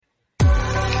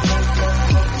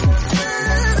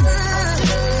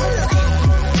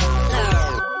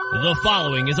The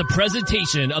following is a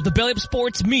presentation of the Belly Up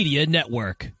Sports Media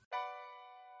Network.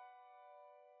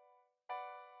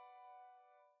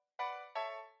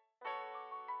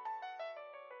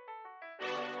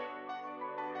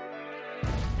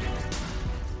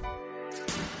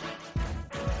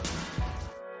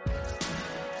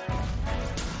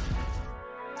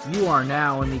 You are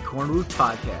now in the Corner Booth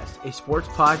Podcast, a sports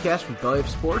podcast from Belly Up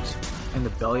Sports and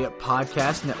the Belly Up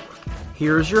Podcast Network.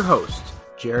 Here is your host,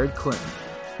 Jared Clinton.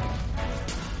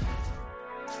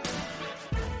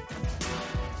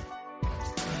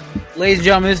 Ladies and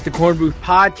gentlemen, this is the Corner Booth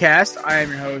Podcast. I am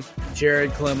your host, Jared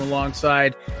Clem,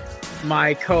 alongside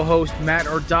my co-host, Matt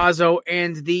Ordazzo,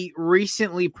 and the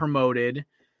recently promoted,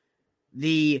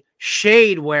 the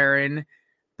shade-wearing,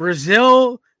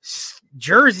 Brazil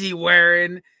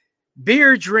jersey-wearing,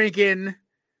 beer-drinking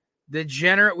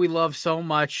degenerate we love so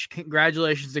much.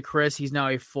 Congratulations to Chris. He's now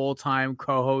a full-time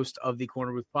co-host of the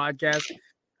Corner Booth Podcast.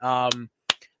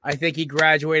 I think he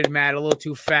graduated, Matt, a little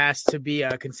too fast to be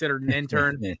considered an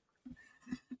intern.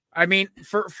 I mean,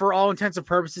 for all intents and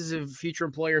purposes, if future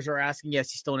employers are asking,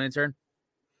 yes, he's still an intern.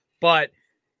 But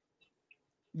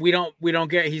we don't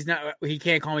get, he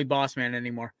can't call me boss man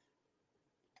anymore.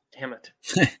 Damn it.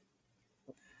 It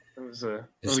was a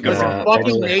good Listen,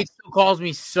 fucking Nate still calls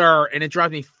me sir, and it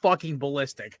drives me fucking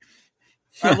ballistic.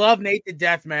 I love Nate to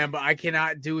death, man, but I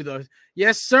cannot do those.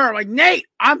 Yes, sir. I'm like, Nate,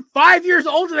 I'm 5 years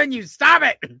older than you. Stop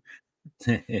it.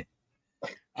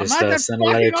 Just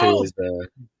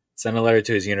send a letter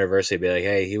to his university. Be like,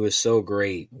 hey, he was so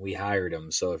great. We hired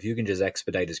him. So if you can just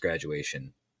expedite his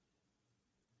graduation,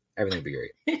 everything will be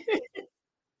great.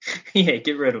 Yeah,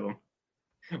 get rid of him.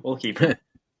 We'll keep him.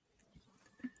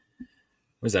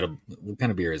 What is that? What kind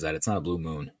of beer is that? It's not a Blue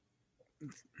Moon.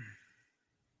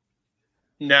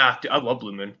 Nah, dude, I love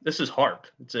Blue Moon. This is Harp.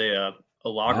 It's a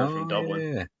lager from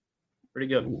Dublin. Yeah. Pretty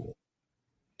good. Ooh.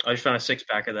 I just found a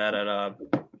 6-pack of that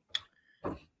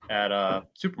at a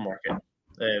supermarket.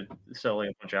 They're selling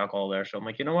a bunch of alcohol there. So I'm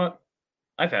like, you know what?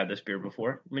 I've had this beer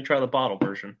before. Let me try the bottle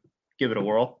version. Give it a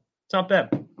whirl. It's not bad.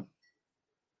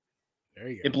 There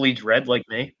you go. It bleeds red like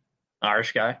me.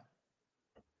 Irish guy.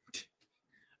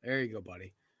 There you go,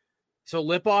 buddy. So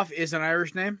Lipoff is an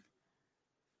Irish name?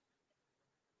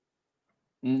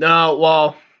 No,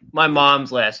 well, my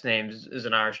mom's last name is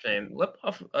an Irish name.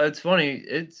 Lipoff, it's funny.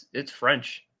 It's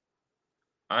French.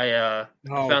 I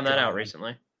found that out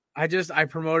recently. I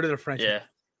promoted a French. Yeah.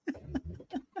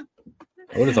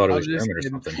 I would have thought it was German or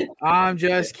something. I'm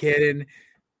just kidding.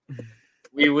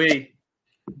 Oui.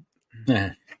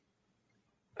 All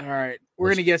right, we're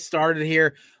going to get started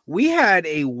here. We had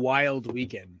a wild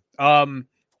weekend.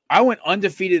 I went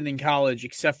undefeated in college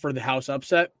except for the house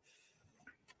upset.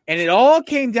 And it all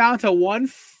came down to one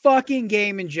fucking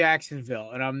game in Jacksonville,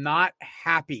 and I'm not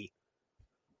happy.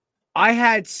 I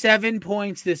had 7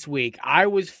 points this week. I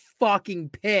was fucking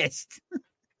pissed.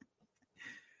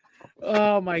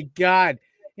 Oh, my God.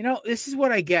 You know, this is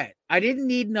what I get. I didn't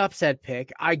need an upset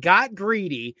pick. I got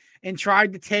greedy and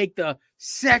tried to take the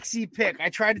sexy pick. I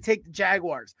tried to take the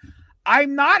Jaguars.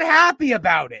 I'm not happy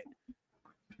about it.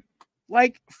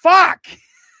 Like, fuck.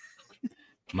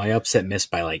 My upset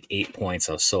missed by like 8 points.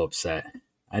 I was so upset.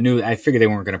 I figured they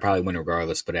weren't going to probably win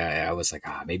regardless, but I was like,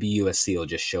 maybe USC will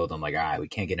just show them like, we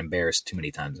can't get embarrassed too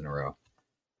many times in a row.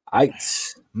 I'm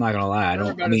not going to lie.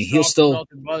 He'll still.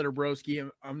 Butter, broski.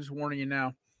 I'm just warning you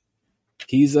now.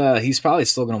 He's probably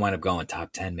still going to wind up going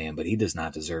top 10, man, but he does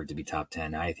not deserve to be top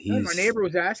 10. My neighbor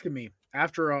was asking me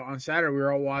after on Saturday, we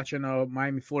were all watching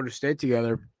Miami, Florida State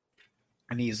together.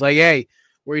 And he's like, hey,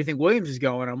 where do you think Williams is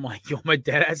going? I'm like, yo, my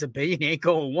dad has opinion. He ain't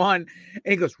going one.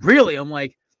 And he goes, really? I'm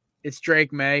like, it's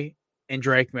Drake May and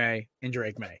Drake May and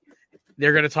Drake May.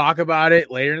 They're going to talk about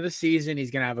it later in the season. He's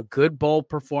going to have a good bowl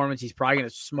performance. He's probably going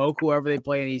to smoke whoever they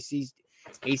play in the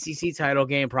ACC title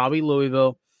game, probably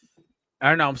Louisville. I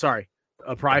don't know. I'm sorry.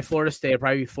 Probably Florida State.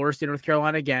 Probably be Florida State, North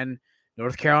Carolina again.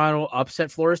 North Carolina will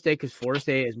upset Florida State because Florida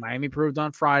State, as Miami proved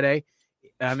on Saturday,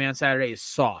 is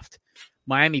soft.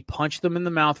 Miami punched them in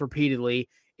the mouth repeatedly.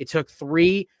 It took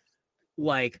 3,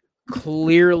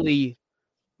 clearly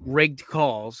rigged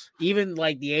calls. Even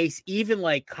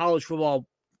college football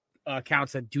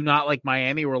accounts that do not like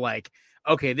Miami were like,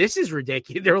 okay, this is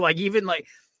ridiculous. They were like,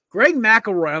 Greg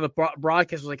McElroy on the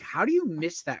broadcast was like, how do you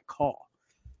miss that call?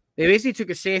 They basically took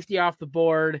a safety off the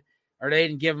board, or they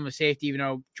didn't give him a safety, even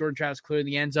though Jordan Travis cleared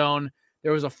the end zone.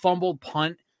 There was a fumbled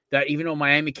punt that even though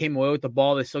Miami came away with the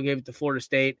ball, they still gave it to Florida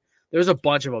State. There was a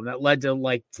bunch of them that led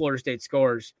to Florida State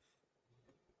scores.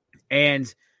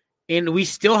 And we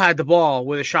still had the ball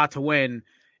with a shot to win.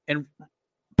 And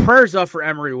prayers up for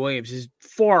Emory Williams. His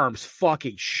forearms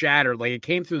fucking shattered. Like, it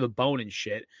came through the bone and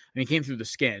shit. I mean, it came through the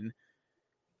skin.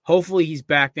 Hopefully he's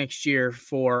back next year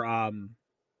for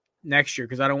next year,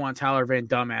 because I don't want Tyler Van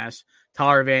dumbass,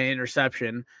 Tyler Van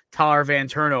interception, Tyler Van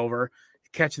turnover,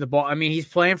 catching the ball. I mean, he's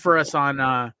playing for us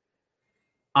on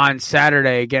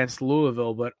Saturday against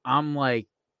Louisville, but I'm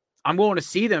going to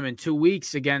see them in 2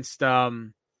 weeks against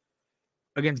BC,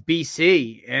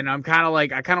 and I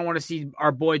kind of want to see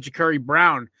our boy Ja'Carri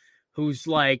Brown, who's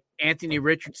like Anthony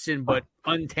Richardson but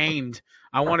untamed.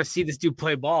 I want to see this dude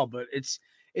play ball, but it's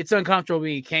uncomfortable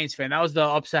being a Canes fan. That was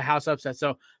the house upset.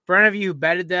 So for any of you who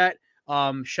betted that,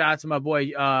 shout out to my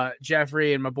boy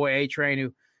Jeffrey and my boy A Train,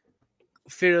 who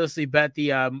fearlessly bet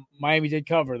the Miami did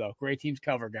cover, though. Great teams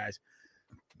cover, guys.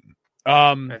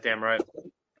 Damn right.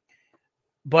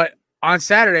 But on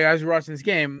Saturday, I was watching this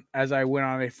game as I went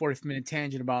on a 40-minute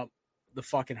tangent about the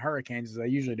fucking Hurricanes, as I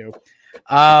usually do.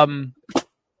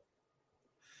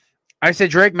 I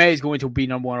said Drake May is going to be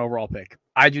number 1 overall pick.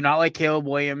 I do not like Caleb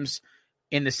Williams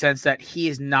in the sense that he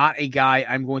is not a guy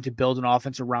I'm going to build an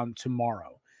offense around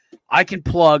tomorrow. I can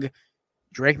plug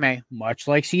Drake May, much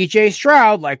like CJ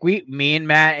Stroud, like me and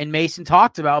Matt and Mason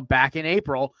talked about back in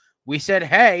April. We said,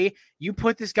 hey, you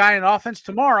put this guy in offense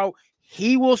tomorrow,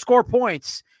 he will score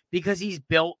points because he's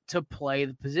built to play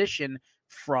the position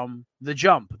from the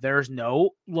jump. There's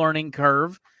no learning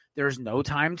curve. There's no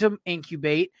time to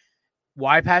incubate.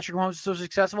 Why Patrick Mahomes is so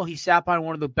successful? He sat behind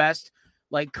one of the best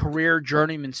career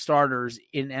journeyman starters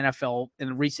in NFL,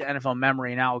 in recent NFL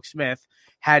memory, and Alex Smith,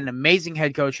 had an amazing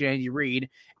head coach in Andy Reid,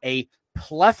 a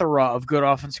plethora of good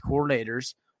offensive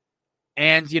coordinators,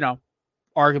 and,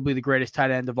 arguably the greatest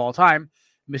tight end of all time,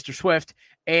 Mr. Swift.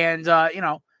 And,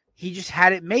 he just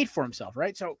had it made for himself,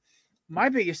 right? So my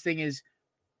biggest thing is,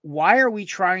 why are we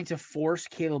trying to force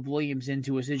Caleb Williams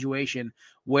into a situation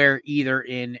where either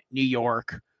in New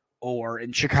York or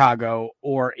in Chicago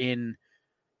or in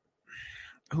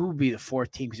who would be the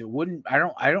 4th team? Because it wouldn't.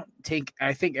 I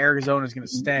think Arizona is going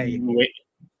to stay.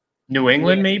 New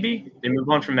England, maybe they move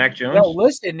on from Mac Jones. No,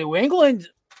 listen, New England,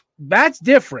 that's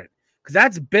different because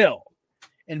that's Bill,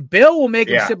 and Bill will make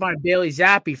him sit behind Bailey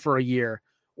Zappi for a year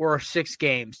or 6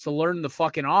 games to learn the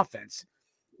fucking offense.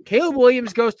 Caleb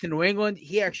Williams goes to New England.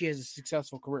 He actually has a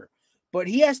successful career, but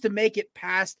he has to make it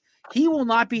past. He will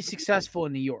not be successful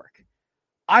in New York.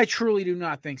 I truly do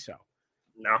not think so.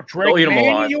 No, Drake May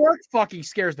in New York fucking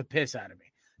scares the piss out of me.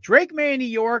 Drake May in New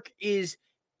York is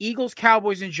Eagles,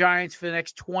 Cowboys, and Giants for the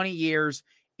next 20 years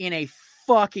in a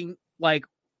fucking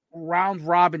round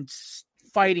robin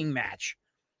fighting match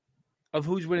of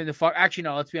who's winning the fuck. Actually,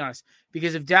 no, let's be honest.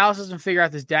 Because if Dallas doesn't figure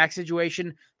out this Dak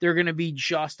situation, they're going to be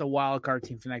just a wild card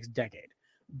team for the next decade.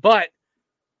 But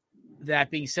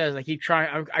that being said, I keep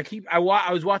trying. I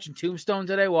was watching Tombstone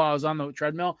today while I was on the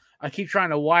treadmill. I keep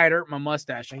trying to wide up my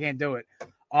mustache. I can't do it.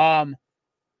 No,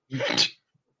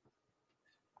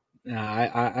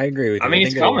 I agree with you. I mean,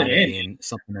 it's coming in.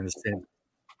 Something in the same.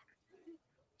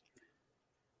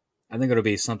 I think it'll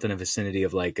be something in the vicinity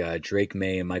of Drake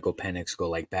May and Michael Penix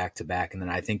go back to back, and then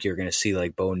I think you're going to see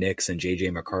Bo Nix and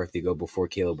JJ McCarthy go before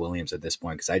Caleb Williams at this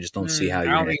point, because I just don't see how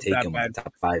you're going to take him with a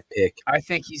top 5 pick. I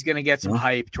think he's going to get some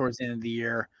hype towards the end of the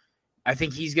year. I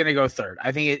think he's going to go 3rd.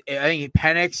 I think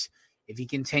Penix, if he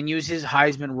continues his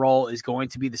Heisman role, is going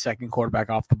to be the 2nd quarterback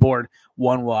off the board.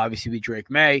 1 will obviously be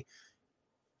Drake May.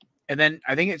 And then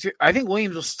I think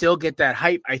Williams will still get that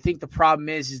hype. I think the problem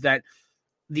is that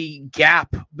the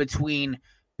gap between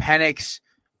Penix,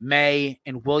 May,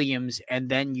 and Williams, and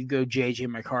then you go JJ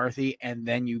McCarthy, and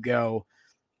then you go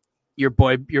your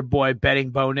boy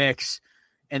betting Bo Nix,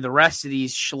 and the rest of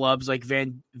these schlubs like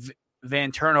Van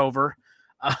Turnover,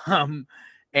 and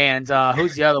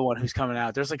who's the other one who's coming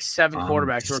out? There's 7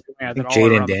 quarterbacks who are coming out. I think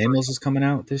Jaden Daniels is coming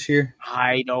out this year.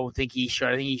 I don't think he should.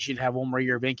 I think he should have 1 more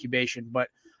year of incubation, but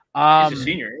he's a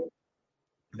senior.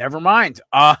 Never mind.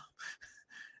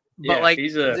 But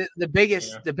he's the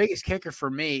biggest kicker for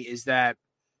me is that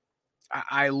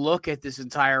I look at this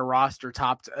entire roster,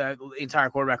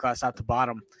 entire quarterback class, top to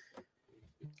bottom.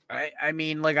 I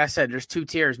mean, like I said, there's 2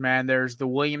 tiers, man. There's the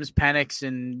Williams, Penix,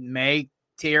 and May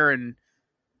tier, and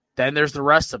then there's the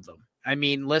rest of them. I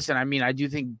mean, listen, I do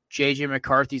think JJ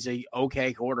McCarthy's a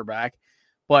okay quarterback,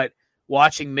 but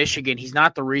watching Michigan, he's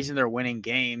not the reason they're winning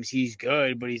games. He's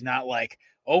good, but he's not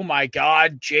oh my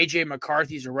God, JJ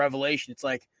McCarthy's a revelation. It's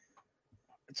all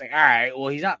right, well,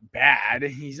 he's not bad.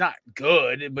 He's not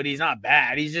good, but he's not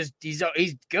bad. He's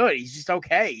good. He's just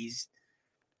okay.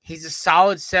 He's a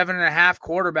solid 7.5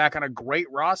 quarterback on a great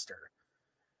roster.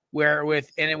 Here's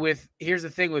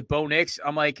the thing with Bo Nix,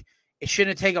 I'm it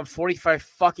shouldn't take him 45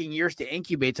 fucking years to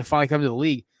incubate to finally come to the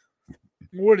league.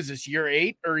 What is this, year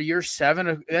 8 or year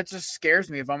 7? That just scares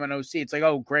me if I'm an OC. It's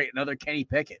oh, great, another Kenny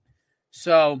Pickett.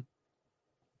 So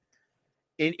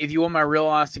if you want my real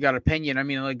honest to God opinion, I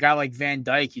mean, a guy like Van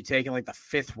Dyke, you take in like the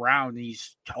 5th round, and you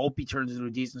hope he turns into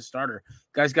a decent starter.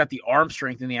 Guy's got the arm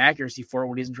strength and the accuracy for it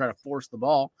when he doesn't try to force the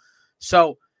ball.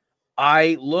 So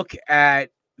I look at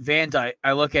Van Dyke.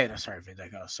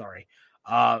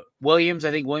 Williams.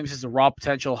 I think Williams has the raw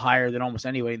potential higher than almost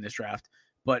anybody in this draft.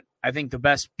 But I think the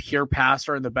best pure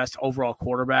passer and the best overall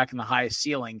quarterback and the highest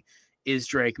ceiling is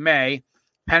Drake May.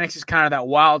 Penix is kind of that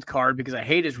wild card because I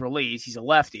hate his release. He's a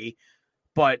lefty,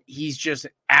 but he's just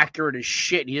accurate as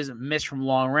shit. He doesn't miss from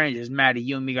long range, as Maddie,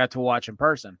 you and me got to watch in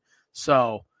person.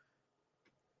 So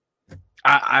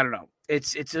I don't know.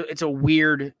 It's a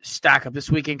weird stack up. This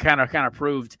weekend kind of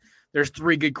proved there's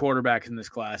 3 good quarterbacks in this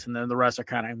class, and then the rest are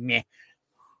kind of meh.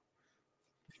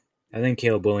 I think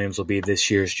Caleb Williams will be this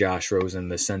year's Josh Rosen in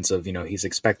the sense of, he's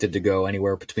expected to go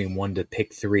anywhere between 1 to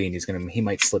pick 3, and he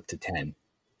might slip to 10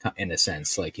 in a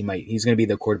sense. Like he's going to be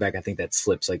the quarterback, I think, that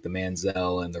slips like the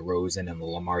Manziel and the Rosen and the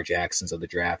Lamar Jacksons of the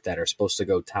draft that are supposed to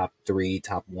go top 3,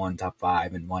 top 1, top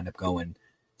 5, and wind up going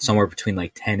somewhere between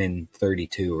like 10 and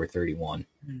 32 or 31.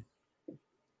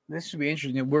 This should be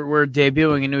interesting. We're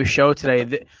debuting a new show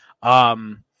today.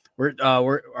 We're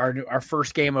our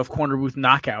first game of Corner Booth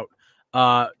Knockout.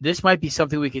 This might be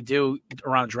something we could do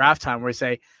around draft time, where we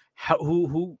say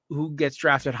who gets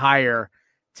drafted higher,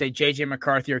 say JJ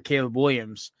McCarthy or Caleb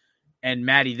Williams, and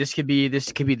Maddie. This could be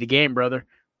the game, brother.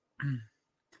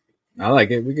 I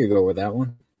like it. We could go with that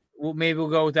one. Well, maybe we'll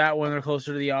go with that one. They're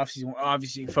closer to the offseason.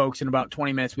 Obviously, folks, in about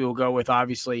 20 minutes, we will go with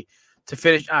obviously to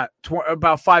finish.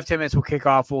 About 5-10 minutes, we'll kick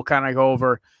off. We'll kind of go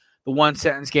over the one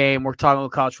sentence game. We're talking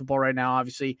about college football right now,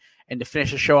 obviously, and to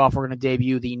finish the show off, we're going to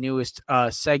debut the newest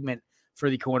segment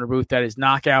for the Corner Booth, that is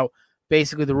Knockout.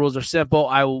 Basically, the rules are simple.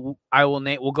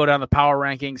 We'll go down the power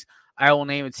rankings. I will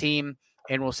name a team,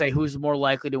 and we'll say who's more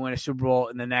likely to win a Super Bowl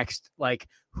in the next,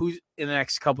 who's in the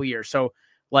next couple years. So,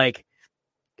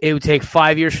 it would take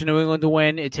 5 years for New England to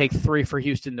win. It'd take 3 for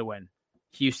Houston to win.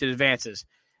 Houston advances,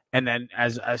 and then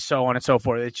as so on and so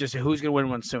forth. It's just who's going to win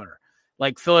one sooner.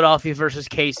 Like Philadelphia versus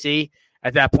KC,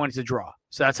 at that point, it's a draw.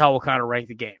 So that's how we'll kind of rank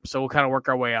the game. So we'll kind of work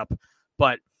our way up,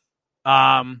 but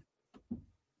and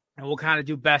we'll kind of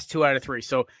do best 2 out of 3.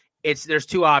 So there's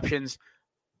 2 options.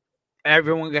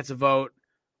 Everyone gets a vote.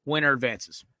 Winner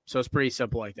advances. So it's pretty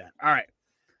simple like that. All right.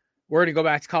 We're going to go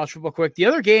back to college football quick. The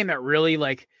other game that really,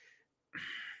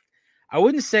 I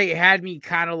wouldn't say it had me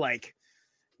kind of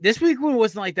this week one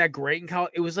wasn't that great in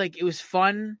college. It was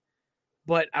fun,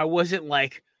 but I wasn't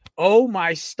oh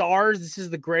my stars, this is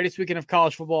the greatest weekend of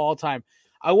college football all time.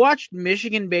 I watched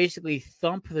Michigan basically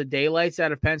thump the daylights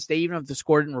out of Penn State, even if the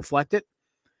score didn't reflect it.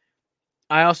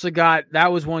 I also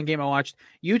that was one game I watched.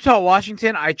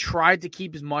 Utah-Washington, I tried to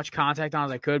keep as much contact on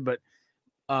as I could, but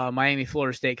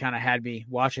Miami-Florida State kind of had me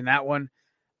watching that one.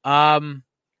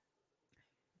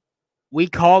 We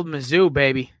called Mizzou,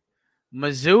 baby.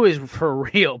 Mizzou is for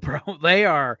real, bro.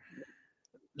 They're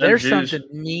something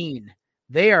mean.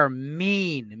 They are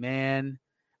mean, man.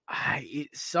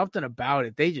 Something about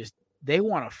it. They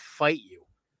want to fight you.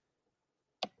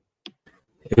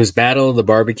 It was Battle of the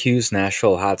Barbecues,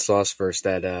 Nashville Hot Sauce versus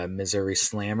that Missouri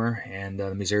Slammer, and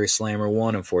the Missouri Slammer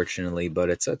won, unfortunately. But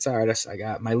it's all right. I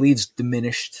got my leads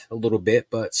diminished a little bit,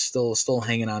 but still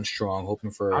hanging on strong,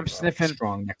 hoping for I'm sniffing a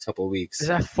strong next couple of weeks. Is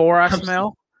that 4 I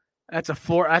smell? That's a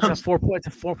 4. That's a 4 point.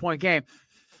 It's a 4-point game.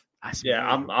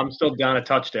 I'm still down a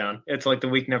touchdown. It's like the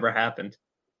week never happened.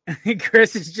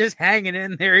 Chris is just hanging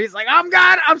in there. He's like, I'm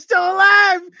God. I'm still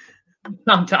alive.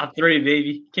 I'm top 3,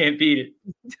 baby. Can't beat it.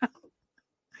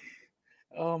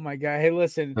 Oh my God. Hey,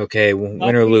 listen. Okay,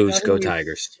 win or lose, go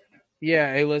Tigers.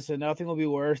 Yeah. Hey, listen. Nothing will be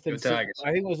worse than Tigers.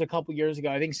 I think it was a couple years ago.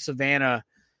 I think Savannah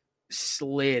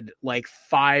slid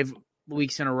 5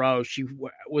 weeks in a row. She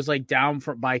was down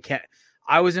by Cat.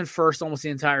 I was in first almost the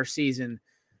entire season.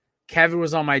 Kevin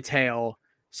was on my tail.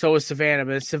 So was Savannah,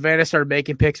 but Savannah started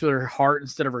making picks with her heart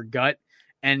instead of her gut,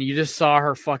 and you just saw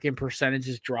her fucking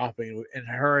percentages dropping. And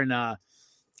her and I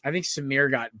think Samir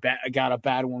got a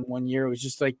bad one year. It was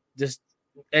just just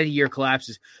any year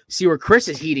collapses. See where Chris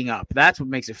is heating up. That's what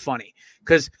makes it funny,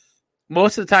 because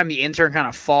most of the time the intern kind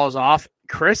of falls off.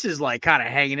 Chris is kind of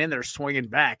hanging in there, swinging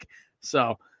back.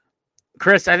 So,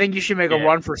 Chris, I think you should make a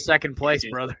run for second place,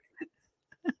 brother.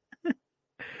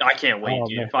 I can't wait,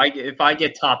 dude. If I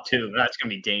get top 2, that's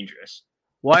gonna be dangerous.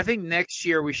 Well, I think next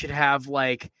year we should have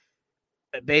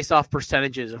based off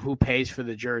percentages of who pays for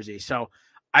the jersey. So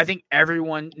I think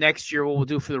everyone next year, what we'll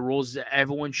do for the rules is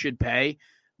everyone should pay.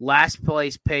 Last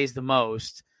place pays the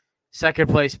most, second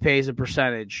place pays a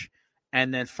percentage,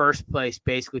 and then first place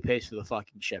basically pays for the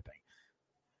fucking shipping.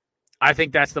 I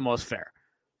think that's the most fair.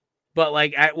 But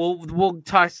we'll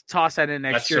toss that in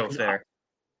next year. That's so fair.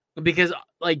 because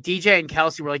like DJ and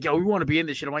Kelsey were like, yo, we want to be in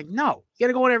this shit. I'm like, no, you got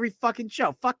to go on every fucking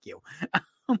show. Fuck you.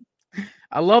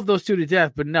 I love those two to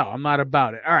death, but no, I'm not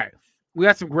about it. All right. We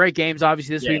got some great games,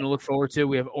 obviously, this week to look forward to.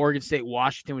 We have Oregon State,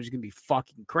 Washington, which is going to be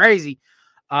fucking crazy.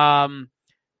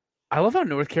 I love how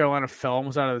North Carolina fell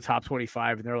almost out of the top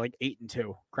 25, and they're like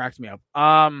 8-2. Cracks me up.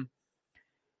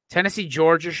 Tennessee,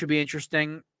 Georgia should be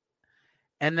interesting.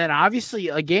 And then, obviously,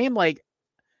 a game like,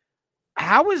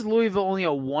 how is Louisville only a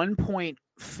 1-point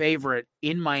favorite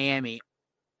in Miami?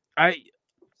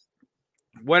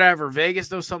 Whatever.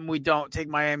 Vegas knows something we don't. Take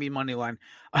Miami money line.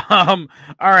 All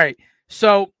right.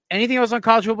 So, anything else on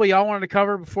college football y'all wanted to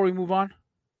cover before we move on?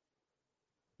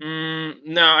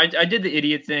 No, I did the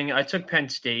idiot thing. I took Penn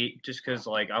State just because,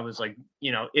 like, I was like,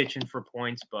 itching for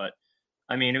points. But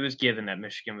I mean, it was given that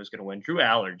Michigan was going to win. Drew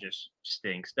Aller just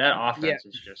stinks. That offense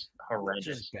is just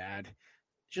horrendous.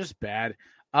 Just bad.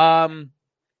 I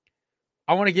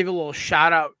want to give a little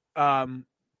shout out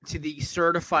to the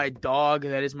certified dog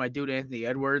that is my dude Anthony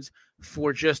Edwards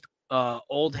for just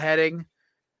old heading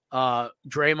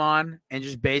Draymond and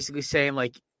just basically saying,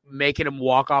 like, making him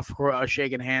walk off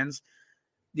shaking hands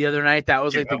the other night. That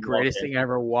was like the greatest thing I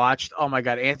ever watched. Oh my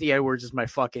God. Anthony Edwards is my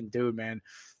fucking dude, man.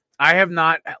 I have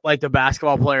not liked a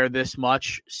basketball player this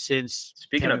much since.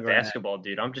 Speaking of basketball,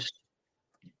 dude,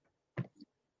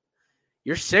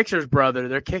 your Sixers, brother.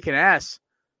 They're kicking ass.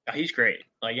 He's great.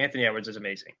 Like, Anthony Edwards is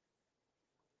amazing.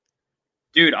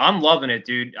 Dude, I'm loving it,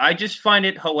 dude. I just find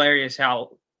it hilarious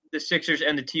how the Sixers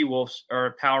and the T-Wolves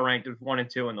are power ranked with 1 and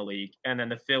 2 in the league, and then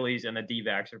the Phillies and the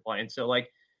D-backs are playing. So, like,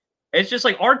 it's just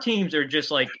like our teams are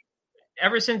just like,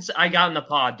 ever since I got in the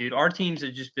pod, dude, our teams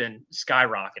have just been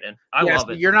skyrocketing. I love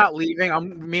it. You're not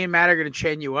leaving. Me and Matt are going to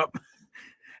chain you up.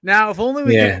 Now, if only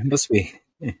we it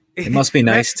must be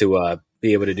nice to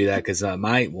be able to do that because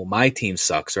my team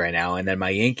sucks right now, and then my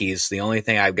Yankees. The only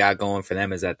thing I've got going for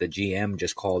them is that the GM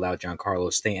just called out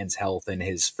Giancarlo Stanton's health, and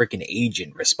his freaking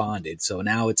agent responded. So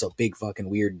now it's a big fucking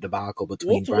weird debacle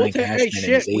between Brian Cashman and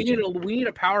his agent. We need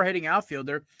a power hitting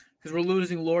outfielder because we're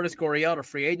losing Lourdes Gurriel to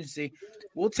free agency.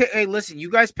 Hey, listen,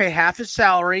 you guys pay half his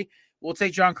salary. We'll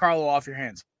take Giancarlo off your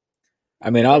hands. I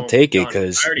mean, I'll take it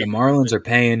because the Marlins are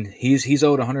paying. He's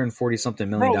owed $140-something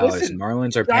million.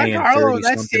 Marlins are paying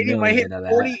 $30-something million of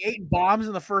that. 48 bombs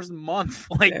in the first month.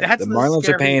 Like that's the Marlins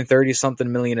are paying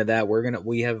 $30-something million of that. We're on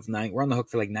the hook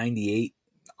for like 98.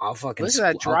 I'll fucking listen.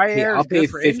 That dry air. I'll pay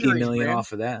 $50 million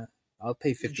off of that. I'll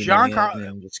pay $50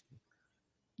 million.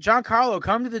 Giancarlo,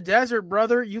 come to the desert,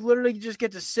 brother. You literally just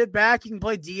get to sit back. You can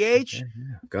play DH.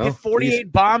 Go. Get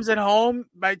 48 bombs at home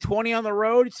by 20 on the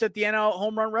road. Set the NL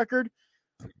home run record.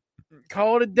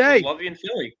 Call it a day. Love you in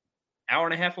Philly. Hour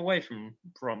and a half away from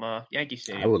Yankee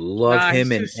Stadium. I would love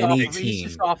him in any team. He's too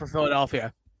soft for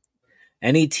Philadelphia.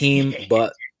 Any team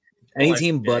but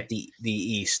the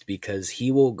East, because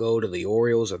he will go to the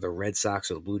Orioles or the Red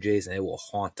Sox or the Blue Jays and it will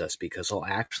haunt us because he'll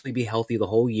actually be healthy the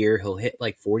whole year. He'll hit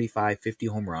like 45, 50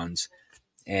 home runs.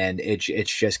 And it's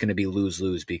just going to be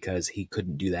lose-lose because he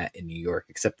couldn't do that in New York,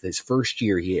 except his first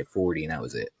year he hit 40 and that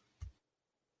was it.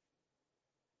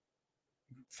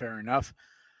 Fair enough.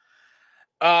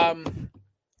 I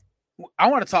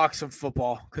want to talk some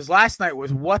football because last night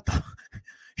was what the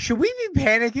should we be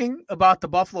panicking about the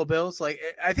Buffalo Bills? Like,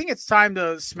 I think it's time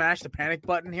to smash the panic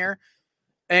button here.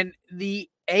 And the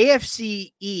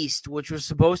AFC East, which was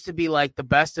supposed to be like the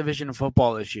best division of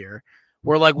football this year,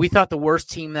 where like we thought the worst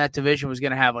team in that division was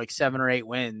going to have like 7 or 8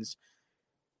 wins,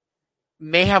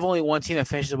 may have only one team that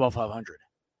finishes above 500.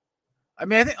 I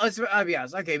mean, I think I'll be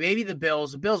honest. Okay, maybe the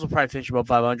Bills. The Bills will probably finish above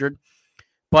 500,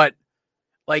 but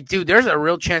like, dude, there's a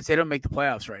real chance they don't make the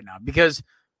playoffs right now because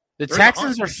the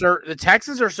Texans are certain. The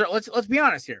Texans are certain. Let's be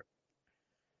honest here.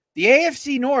 The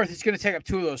AFC North is going to take up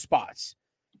 2 of those spots,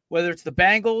 whether it's the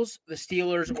Bengals, the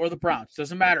Steelers, or the Browns.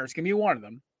 Doesn't matter. It's going to be one of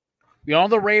them. We all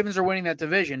know the Ravens are winning that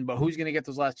division, but who's going to get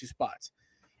those last 2 spots?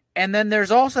 And then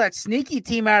there's also that sneaky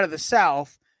team out of the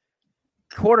South,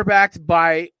 quarterbacked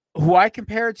by who I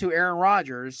compared to Aaron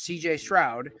Rodgers, CJ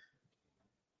Stroud,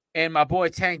 and my boy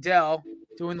Tank Dell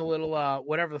doing the little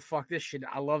whatever the fuck this shit.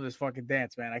 I love this fucking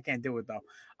dance, man. I can't do it though.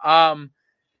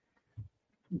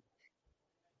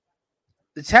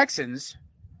 The Texans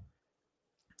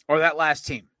are that last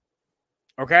team.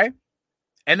 Okay?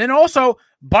 And then also,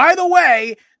 by the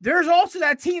way, there's also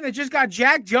that team that just got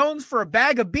Jack Jones for a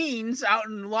bag of beans out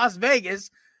in Las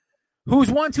Vegas, who's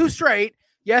won 2 straight.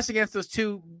 Yes, against those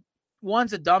 2.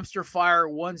 One's a dumpster fire.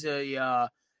 One's a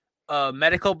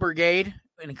medical brigade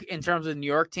in terms of New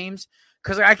York teams.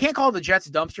 Because I can't call the Jets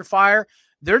a dumpster fire.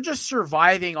 They're just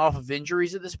surviving off of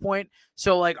injuries at this point.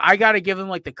 So, like, I got to give them,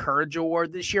 like, the Courage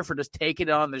Award this year for just taking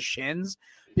it on the shins.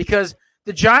 Because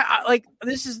The Giant, like,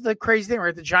 this is the crazy thing,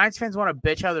 right? The Giants fans want to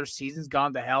bitch how their season's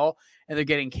gone to hell and they're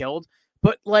getting killed.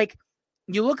 But, like,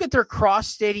 you look at their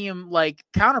cross-stadium, like,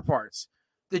 counterparts.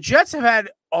 The Jets have had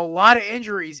a lot of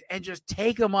injuries and just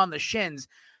take them on the shins.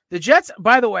 The Jets,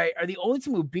 by the way, are the only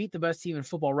team who beat the best team in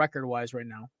football record-wise right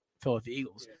now, Philadelphia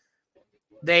Eagles.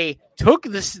 They took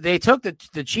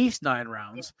the Chiefs 9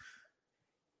 rounds.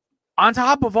 On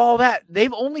top of all that,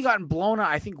 they've only gotten blown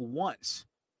out, I think, once.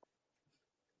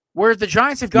 Whereas the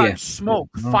Giants have gotten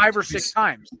smoked 5 or 6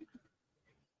 times.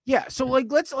 Yeah, so like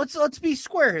let's be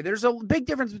square here. There's a big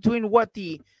difference between what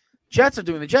the Jets are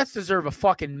doing. The Jets deserve a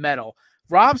fucking medal.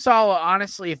 Rob Saleh,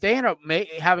 honestly, if they end up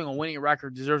having a winning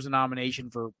record, deserves a nomination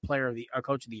for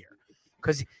Coach of the Year,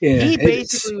 because he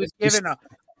basically was given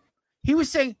he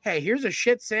was saying, "Hey, here's a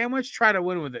shit sandwich. Try to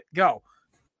win with it. Go."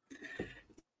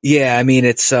 Yeah, I mean,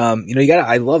 it's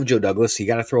I love Joe Douglas. You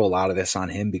got to throw a lot of this on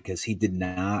him because he did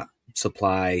not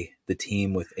supply the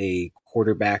team with a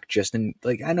quarterback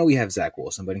I know we have Zach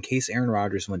Wilson, but in case Aaron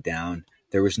Rodgers went down,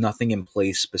 there was nothing in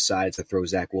place besides to throw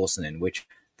Zach Wilson in, which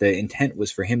the intent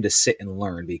was for him to sit and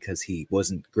learn because he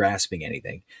wasn't grasping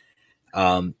anything.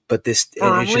 But this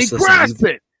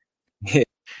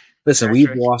listen,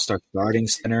 we've lost our starting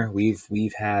center.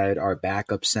 We've had our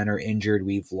backup center injured.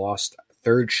 We've lost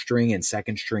third string and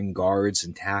second string guards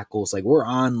and tackles. Like we're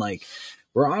on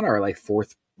our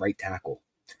fourth right tackle.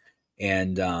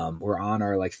 And we're on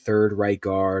our third right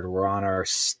guard. We're on our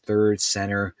third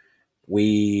center.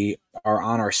 We are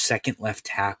on our second left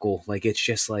tackle. Like it's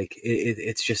just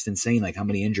it's just insane. Like how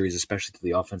many injuries, especially to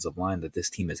the offensive line, that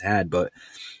this team has had. But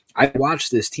I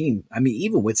watched this team. I mean,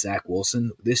 even with Zach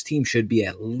Wilson, this team should be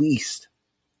at least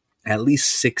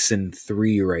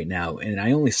 6-3 right now. And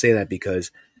I only say that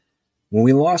because when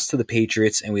we lost to the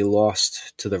Patriots and we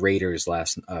lost to the Raiders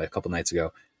a couple nights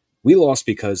ago, we lost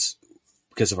because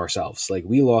of ourselves. Like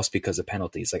we lost because of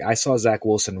penalties. Like I saw Zach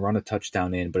Wilson run a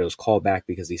touchdown in, but it was called back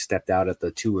because he stepped out at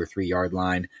the 2 or 3 yard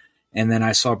line. And then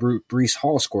I saw Breece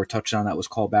Hall score a touchdown that was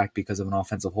called back because of an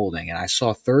offensive holding. And I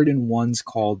saw 3rd and 1s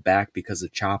called back because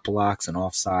of chop blocks and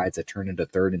offsides that turned into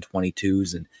 3rd and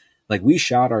 22s. And like we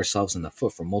shot ourselves in the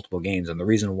foot for multiple games. And the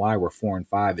reason why we're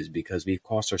 4-5 is because we've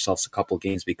cost ourselves a couple of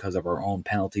games because of our own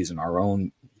penalties and our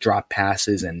own drop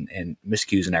passes and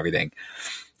miscues and everything.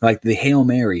 Like the Hail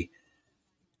Mary,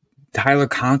 Tyler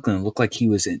Conklin looked like he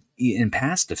was in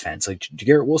pass defense. Like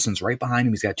Garrett Wilson's right behind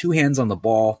him. He's got 2 hands on the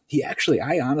ball.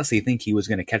 I honestly think he was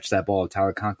going to catch that ball if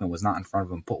Tyler Conklin was not in front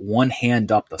of him, put one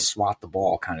hand up to swat the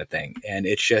ball kind of thing. And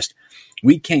it's just,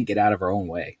 we can't get out of our own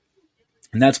way.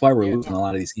 And that's why we're losing a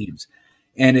lot of these games.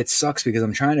 And it sucks because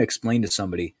I'm trying to explain to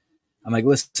somebody, I'm like,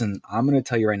 listen, I'm going to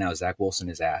tell you right now, Zach Wilson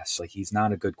is ass. Like he's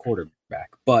not a good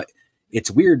quarterback, but it's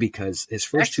weird because his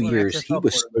first 2 years, he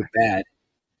was so bad.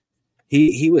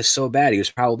 He was so bad. He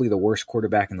was probably the worst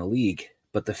quarterback in the league.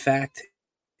 But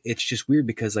it's just weird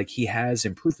because like he has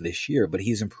improved this year, but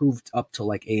he's improved up to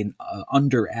like an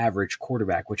under average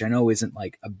quarterback, which I know isn't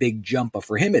like a big jump, but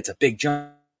for him it's a big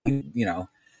jump.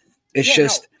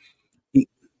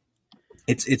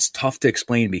 It's tough to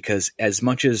explain because as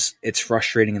much as it's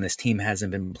frustrating and this team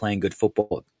hasn't been playing good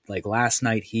football, like last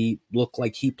night he looked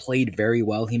like he played very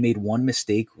well. He made one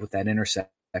mistake with that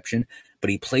interception, but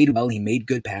he played well. He made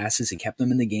good passes. He kept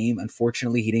them in the game.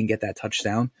 Unfortunately, he didn't get that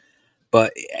touchdown.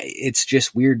 But it's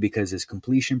just weird because his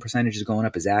completion percentage is going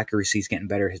up. His accuracy is getting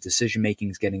better. His decision-making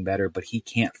is getting better, but he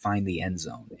can't find the end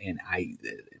zone. And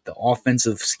the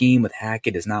offensive scheme with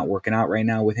Hackett is not working out right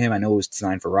now with him. I know it was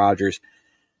designed for Rodgers,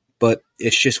 but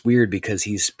it's just weird because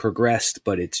he's progressed,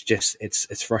 but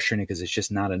it's frustrating because it's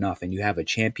just not enough. And you have a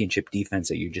championship defense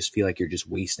that you just feel like you're just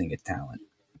wasting its talent.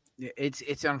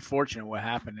 It's unfortunate what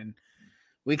happened, and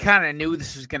we kind of knew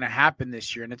this was going to happen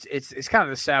this year, and it's kind of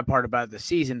the sad part about the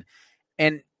season.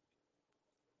 And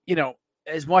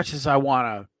as much as I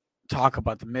want to talk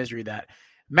about the misery that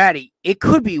Maddie, it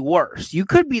could be worse. You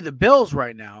could be the Bills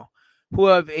right now, who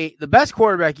have the best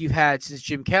quarterback you've had since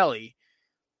Jim Kelly.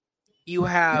 You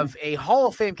have a Hall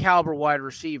of Fame caliber wide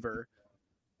receiver,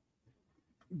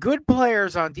 good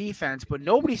players on defense, but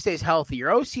nobody stays healthy.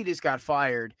 Your OC just got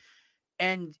fired,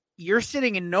 and you're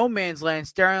sitting in no man's land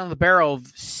staring on the barrel of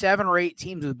 7 or 8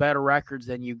 teams with better records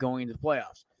than you going into the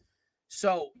playoffs.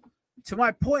 So, to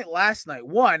my point last night,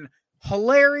 one,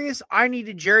 hilarious. I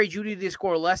needed Jerry Jeudy to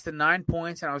score less than 9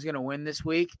 points, and I was going to win this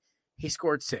week. He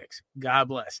scored 6. God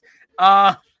bless.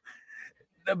 The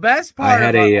best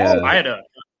part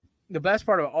the best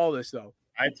part of all this, though,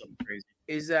 I had something crazy,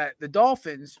 is that the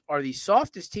Dolphins are the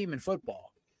softest team in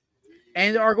football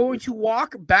and are going to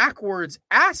walk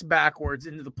ass backwards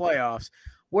into the playoffs,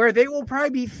 where they will probably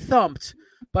be thumped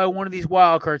by one of these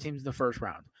wild card teams in the first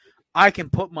round. I can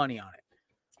put money on it.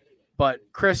 But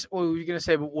Chris, what were you gonna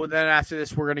say? But then after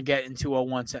this, we're gonna get into a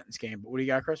one-sentence game. But what do you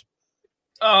got, Chris?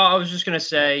 Oh, I was just gonna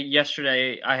say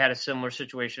yesterday I had a similar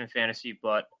situation in fantasy,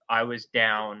 but I was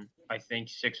down, I think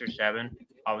 6 or 7.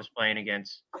 I was playing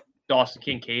against Dawson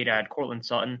Kincaid. I had Cortland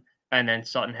Sutton, and then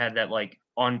Sutton had that like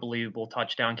unbelievable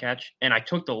touchdown catch, and I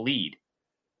took the lead.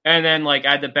 And then like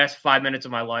I had the best 5 minutes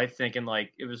of my life, thinking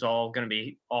like it was all gonna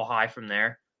be all high from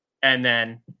there. And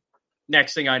then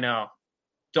next thing I know,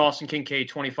 Dawson Kincaid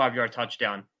 25-yard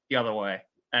touchdown the other way,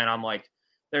 and I'm like,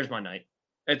 "There's my night.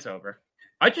 It's over."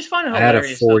 I just find it I had a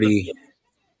hilarious. 40.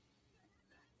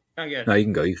 Oh, good. No, you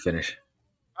can go. You finish.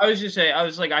 I was just saying,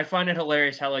 I find it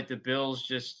hilarious how like the Bills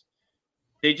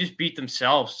they just beat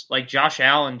themselves. Like Josh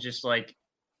Allen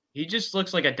he just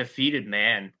looks like a defeated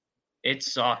man. It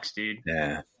sucks, dude.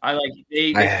 Yeah.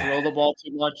 They throw the ball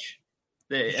too much.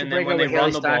 And then when they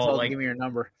run the ball, give me your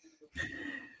number.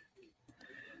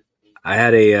 I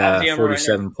had a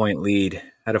 47-point lead.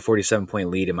 I had a 47-point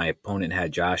lead, and my opponent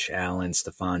had Josh Allen,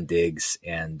 Stephon Diggs,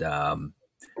 and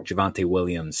Javonte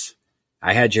Williams.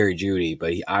 I had Jerry Jeudy,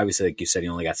 but he obviously, like you said, he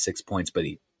only got 6 points, but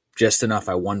he just enough.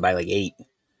 I won by like 8,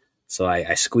 so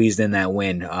I squeezed in that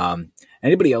win.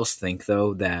 Anybody else think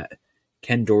though that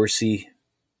Ken Dorsey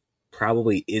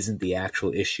probably isn't the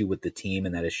actual issue with the team,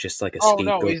 and that it's just like a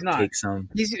scapegoat he's not. to take some?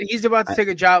 He's about to take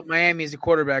a job at Miami as a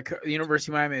quarterback. The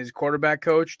University of Miami as a quarterback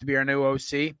coach to be our new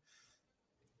OC.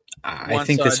 I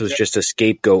think this was just a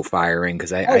scapegoat firing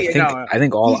because I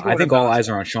think all eyes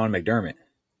are on Sean McDermott.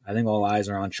 I think all eyes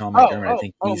are on Sean McDermott. I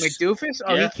think McDoofus.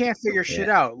 Oh, yeah. He can't figure shit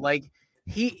out. Like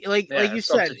like you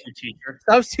said,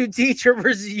 substitute teacher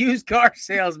versus used car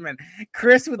salesman.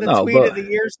 Chris with the tweet of the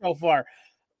year so far.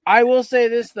 I will say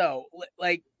this though,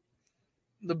 like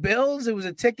the Bills, it was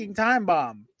a ticking time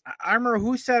bomb. I remember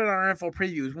who said it on our NFL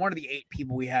preview. It was one of the 8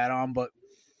 people we had on, but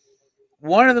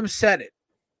one of them said it.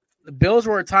 The Bills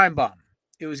were a time bomb.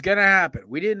 It was going to happen.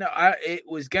 We didn't know it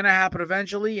was going to happen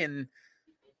eventually, and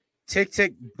tick,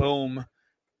 tick, boom.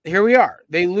 Here we are.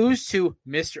 They lose to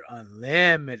Mr.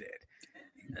 Unlimited.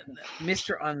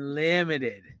 Mr.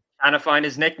 Unlimited. Trying to find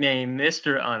his nickname,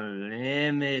 Mr.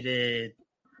 Unlimited.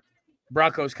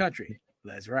 Broncos country.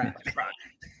 Let's ride.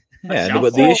 Yeah,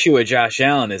 but the issue with Josh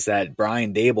Allen is that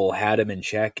Brian Dable had him in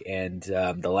check, and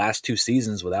the last 2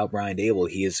 seasons without Brian Dable,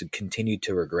 he has continued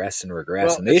to regress and regress.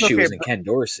 Well, and the issue isn't Ken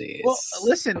Dorsey. Well,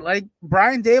 listen, like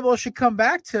Brian Dable should come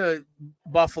back to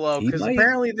Buffalo because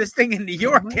apparently this thing in New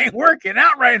York ain't working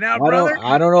out right now, brother.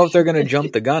 I don't know if they're going to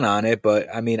jump the gun on it, but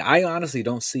I mean, I honestly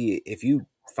don't see if you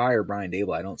fire Brian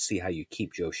Dable, I don't see how you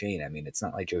keep Joe Shane. I mean, it's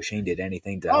not like Joe Shane did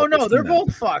anything to. Oh no, they're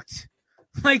both fucked.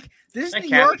 Like this New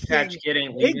York thing,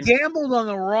 they gambled on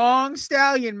the wrong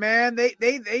stallion, man.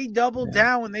 They doubled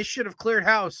down when they should have cleared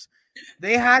house.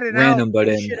 They had it random, out. But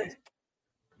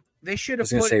they should have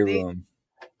put.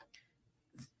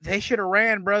 They should have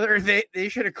ran, brother. They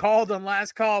should have called on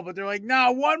last call, but they're like,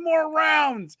 no, one more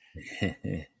round.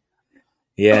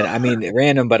 Yeah, I mean,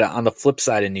 random, but on the flip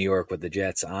side in New York with the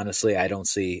Jets, honestly, I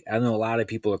know a lot of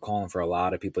people are calling for a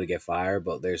lot of people to get fired,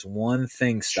 but there's one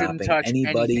thing stopping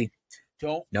anybody. Anything.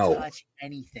 Don't touch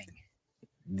anything.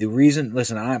 The reason,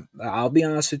 listen, I'll be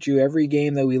honest with you, every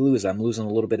game that we lose, I'm losing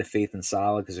a little bit of faith in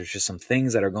Saleh because there's just some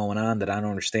things that are going on that I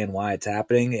don't understand why it's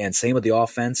happening, and same with the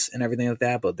offense and everything like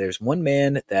that, but there's one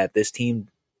man that this team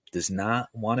does not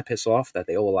want to piss off that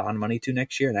they owe a lot of money to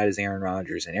next year, and that is Aaron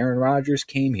Rodgers. And Aaron Rodgers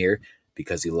came here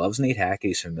because he loves Nate Hackett,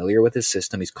 he's familiar with his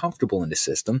system, he's comfortable in his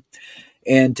system,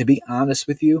 and to be honest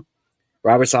with you,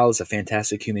 Robert Saleh is a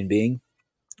fantastic human being.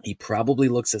 He probably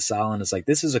looks at Saleh and is like,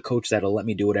 this is a coach that'll let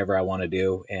me do whatever I want to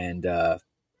do and not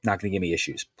going to give me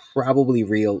issues. Probably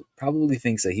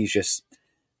thinks that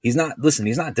he's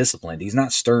not disciplined. He's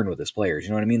not stern with his players. You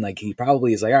know what I mean? Like he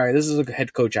probably is like, all right, this is a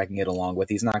head coach I can get along with.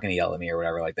 He's not going to yell at me or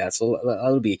whatever like that. So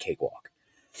that'll be a cakewalk.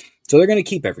 So they're going to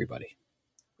keep everybody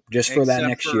just for that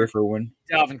next year for when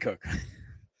Dalvin Cook.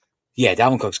 Yeah,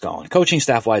 Dalvin Cook's gone. Coaching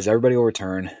staff-wise, everybody will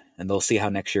return, and they'll see how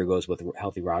next year goes with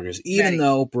healthy Rodgers. Even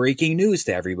though, breaking news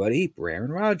to everybody, Aaron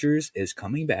Rodgers is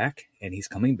coming back, and he's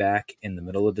coming back in the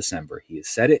middle of December. He has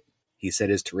said it. He said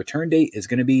his return date is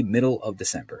going to be middle of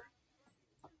December.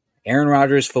 Aaron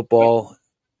Rodgers football,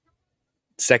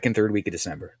 third week of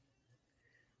December.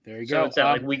 There you go. So it's at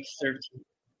like week 13.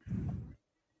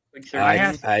 Week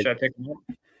 13. Should I pick him up?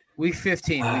 Week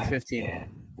 15. Week 15. Yeah.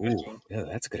 Ooh, yeah,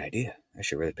 that's a good idea. I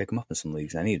should really pick him up in some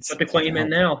leagues. I need to put the claim in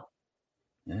now.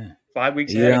 Yeah. 5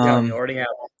 weeks ahead of time. You already have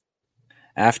it.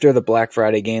 After the Black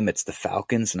Friday game, it's the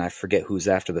Falcons, and I forget who's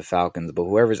after the Falcons, but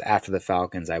whoever's after the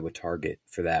Falcons, I would target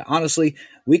for that. Honestly,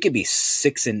 we could be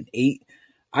 6-8.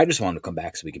 I just want to come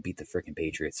back so we could beat the freaking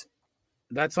Patriots.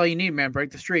 That's all you need, man.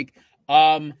 Break the streak.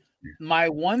 my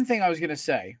one thing I was going to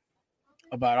say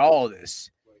about all of this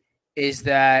is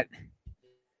that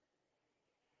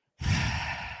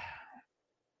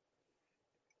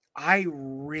I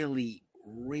really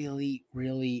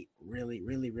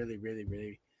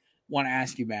want to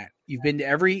ask you, Matt. You've been to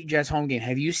every Jets home game.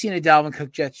 Have you seen a Dalvin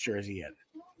Cook Jets jersey yet?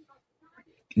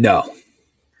 No.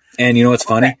 And you know what's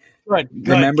funny? Good.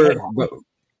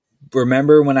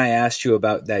 Remember when I asked you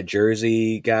about that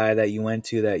jersey guy that you went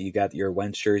to, that you got your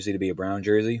Wentz jersey to be a Brown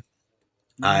jersey?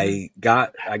 Mm-hmm. I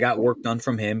got work done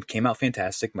from him. Came out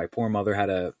fantastic. My poor mother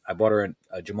I bought her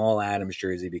a Jamal Adams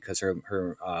jersey because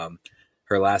her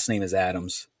last name is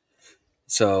Adams.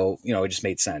 So, it just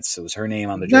made sense. It was her name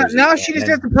on the jersey. Now she just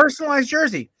has the personalized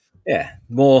jersey. Yeah.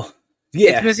 Well,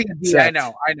 yeah. It's missing a D. I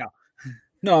know.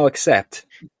 No, except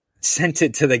sent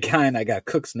it to the guy and I got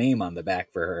Cook's name on the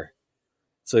back for her.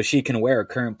 So she can wear a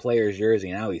current player's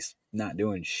jersey. Now he's not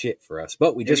doing shit for us.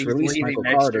 But we just released Michael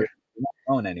Carter. He's not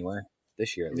going anywhere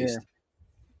this year, at least.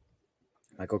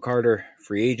 Michael Carter,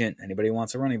 free agent. Anybody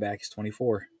wants a running back? He's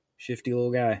 24. Shifty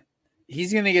little guy.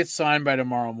 He's going to get signed by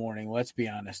tomorrow morning. Let's be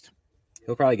honest.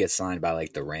 He'll probably get signed by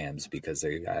the Rams because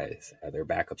their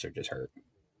backups are just hurt.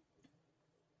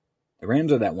 The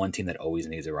Rams are that one team that always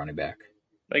needs a running back.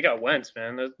 They got Wentz,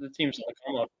 man. The team's on the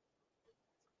come up.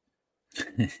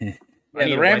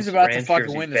 The Rams are about to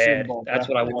fucking win the Super Bowl. That's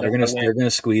what I want. They're gonna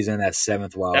squeeze in that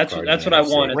 7th wild card. That's what I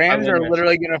want. The Rams are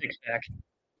literally gonna.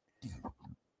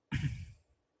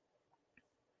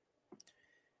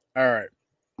 All right,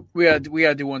 we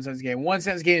gotta do 1 cent game. 1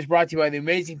 cent game is brought to you by the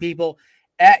amazing people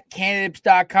at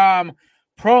Candidates.com.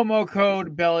 Promo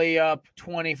code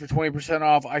BELLYUP20 for 20%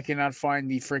 off. I cannot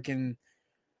find the freaking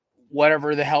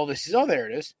whatever the hell this is. Oh, there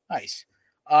it is. Nice.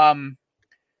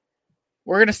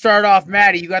 We're going to start off.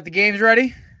 Maddie, you got the games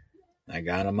ready? I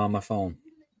got them on my phone.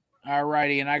 All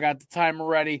righty, and I got the timer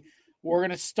ready. We're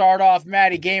going to start off.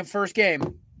 Maddie, first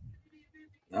game.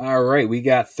 All right, we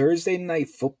got Thursday Night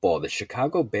Football, the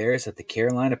Chicago Bears at the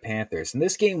Carolina Panthers. And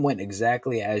this game went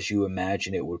exactly as you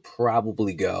imagine it would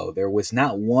probably go. There was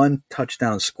not one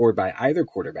touchdown scored by either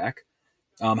quarterback.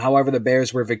 However, the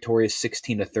Bears were victorious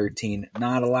 16-13.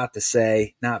 Not a lot to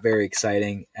say. Not very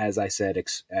exciting. As I said,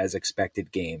 as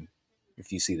expected game,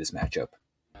 if you see this matchup.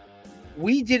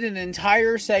 We did an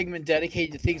entire segment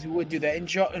dedicated to things we would do that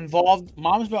involved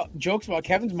jokes about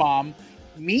Kevin's mom,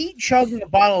 me chugging a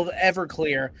bottle of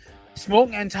Everclear,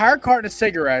 smoking an entire carton of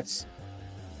cigarettes.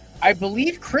 I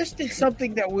believe Chris did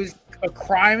something that was a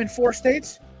crime in 4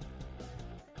 states.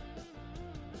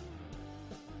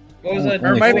 What was that?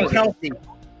 Or it might have been Kelsey.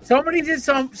 Somebody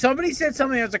said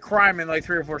something that was a crime in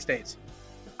 3 or 4 states.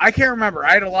 I can't remember.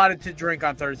 I had a lot to drink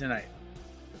on Thursday night.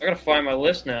 I gotta find my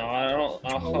list now.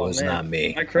 It was not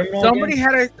me. Am I criminal somebody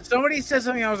again? Somebody said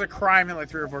something that was a crime in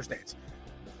 3 or 4 states.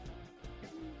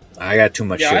 I got too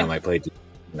much shit on my plate.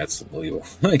 That's unbelievable.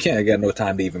 I got no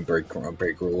time to even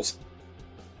break rules.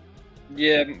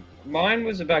 Yeah, mine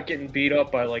was about getting beat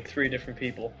up by 3 different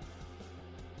people.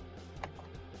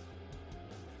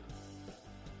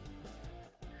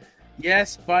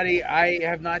 Yes, buddy. I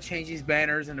have not changed these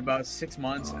banners in about 6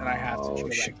 months, and I have to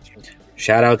change.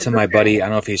 Shout out to my buddy. I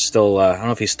don't know if he's still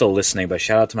listening, but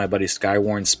shout out to my buddy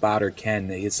Skywarn Spotter Ken.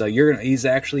 He's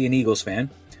actually an Eagles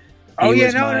fan.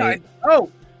 I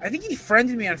think he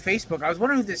friended me on Facebook. I was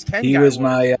wondering who this Ken guy was.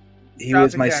 He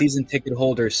was my season ticket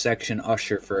holder section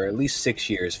usher for at least 6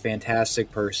 years.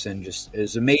 Fantastic person, just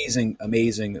is amazing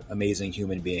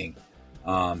human being.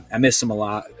 I miss him a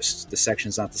lot. The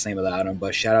section's not the same without him,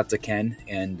 but shout out to Ken.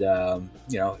 And,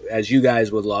 as you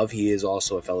guys would love, he is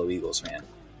also a fellow Eagles fan.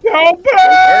 Go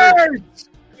Birds!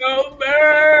 Go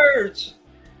Birds!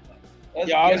 I was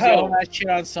yelling that shit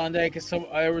on Sunday because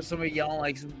there was somebody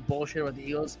yelling some bullshit about the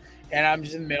Eagles, and I'm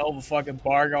just in the middle of a fucking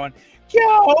bar going,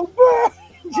 Go Birds!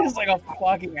 Just like a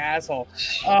fucking asshole.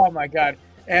 Oh, my God.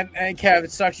 And Kev,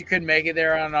 it sucks you couldn't make it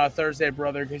there on Thursday,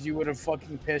 brother, because you would have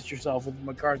fucking pissed yourself with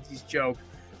McCarthy's joke.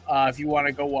 If you want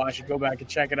to go watch it, go back and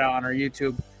check it out on our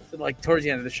YouTube towards the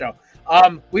end of the show.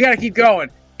 We got to keep going.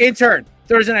 Intern,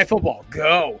 Thursday Night Football,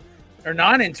 go. Or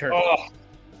non-intern.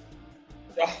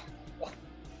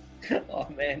 Oh,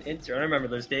 man, intern. I remember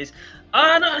those days.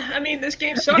 This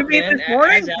game sucked, you mean man. This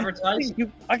morning? As advertised.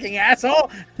 You fucking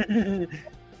asshole.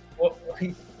 Well,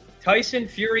 Tyson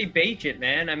Fury Bagent,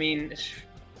 man.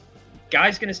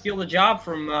 Guy's going to steal the job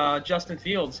from Justin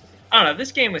Fields. I don't know.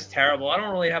 This game was terrible. I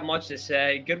don't really have much to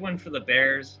say. Good win for the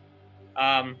Bears.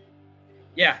 I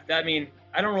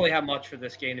don't really have much for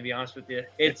this game, to be honest with you.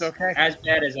 It's okay. As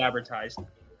bad as advertised.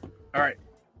 All right.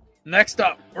 Next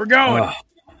up, we're going.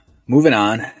 Moving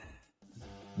on.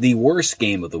 The worst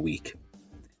game of the week.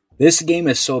 This game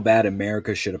is so bad,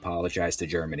 America should apologize to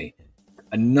Germany.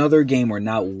 Another game where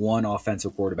not one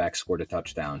offensive quarterback scored a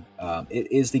touchdown.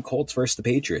 It is the Colts versus the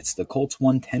Patriots. The Colts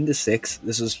won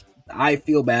 10-6. I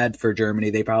feel bad for Germany.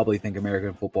 They probably think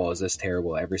American football is this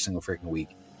terrible every single freaking week.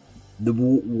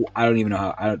 I don't even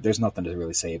know how. There's nothing to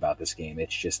really say about this game.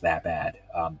 It's just that bad.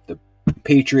 The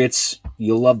Patriots,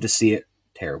 you'll love to see it.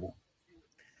 Terrible.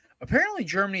 Apparently,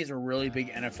 Germany has a really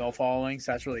big NFL following,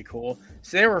 so that's really cool.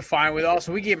 So they were fine with it.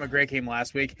 Also, we gave them a great game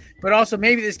last week. But also,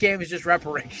 maybe this game is just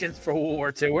reparations for World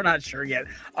War II. We're not sure yet.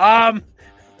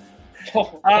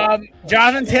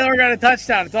 Jonathan Taylor got a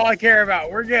touchdown. That's all I care about.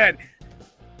 We're good.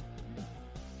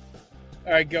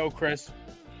 All right, go, Chris.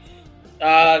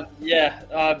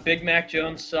 Big Mac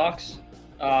Jones sucks.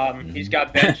 He's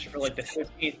got benched for like the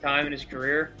 15th time in his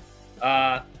career.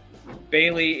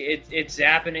 Bailey, it's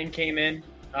Zappinen came in.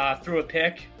 Threw a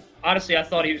pick. Honestly, I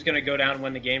thought he was going to go down and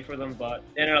win the game for them, but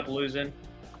ended up losing.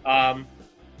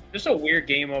 Just a weird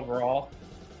game overall.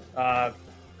 I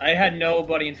had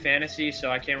nobody in fantasy,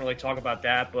 so I can't really talk about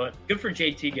that, but good for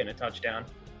JT getting a touchdown.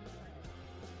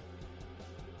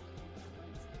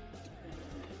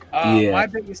 My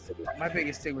biggest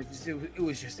thing was it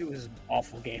was an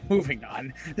awful game. Moving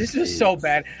on. This was so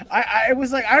bad. I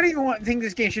was like, I don't even think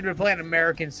this game should have been played on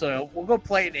American soil. We'll go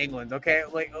play it in England, okay?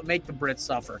 Like, make the Brits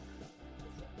suffer.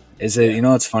 Is it? You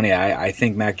know, it's funny. I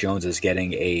think Mac Jones is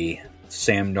getting a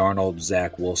Sam Darnold,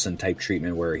 Zach Wilson type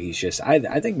treatment where he's just.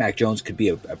 I think Mac Jones could be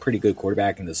a pretty good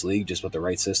quarterback in this league just with the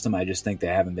right system. I just think they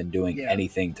haven't been doing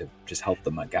anything to just help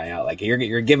the guy out. Like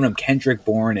you're giving him Kendrick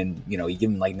Bourne and you give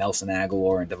him like Nelson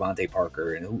Aguilar and Devontae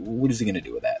Parker, and what is he going to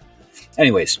do with that?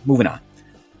 Anyways, moving on.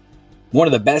 One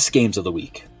of the best games of the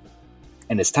week.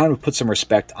 And it's time to put some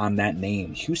respect on that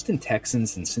name. Houston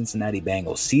Texans and Cincinnati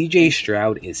Bengals. CJ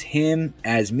Stroud is him,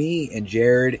 as me and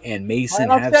Jared and Mason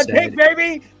have said.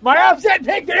 My upset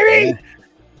pick, baby!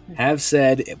 Have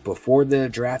said before the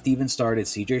draft even started,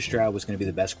 CJ Stroud was going to be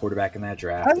the best quarterback in that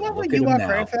draft. I love when you got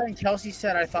credit for that, and Kelsey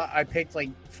said I thought I picked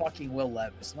like fucking Will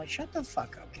Levis. I'm like, shut the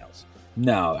fuck up, Kelsey.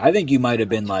 No, I think you might have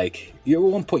been like, at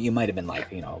one point you might have been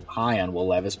like, high on Will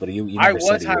Levis, but you never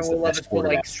said he was the best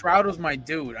quarterback. Like Stroud was my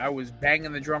dude. I was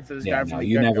banging the drum for this guy. No,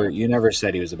 you never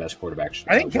said he was the best quarterback.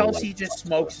 I think Kelsey just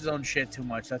smokes his own shit too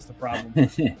much. That's the problem. And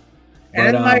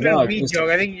it's not even a weed joke.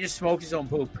 I think he just smokes his own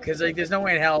poop because like there's no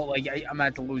way in hell like I'm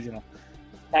not delusional.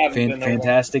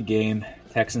 Fantastic game.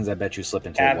 Texans, I bet you slip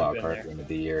into a wild card at the end of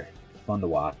the year. Fun to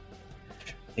watch.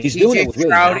 He's doing it with really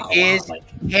Stroud is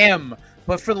him.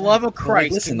 But for the love of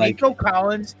Christ, can Nico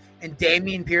Collins and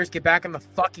Dameon Pierce get back on the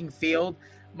fucking field?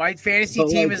 My fantasy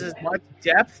team is as much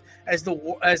depth as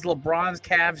LeBron's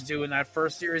Cavs do in that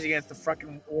first series against the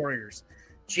fucking Warriors.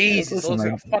 Jesus, it looks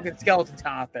like a fucking skeleton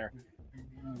out there.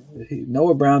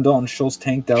 Noah Brown, Dalton Schultz,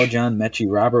 Tank Dell, John Mechie,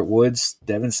 Robert Woods,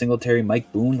 Devin Singletary,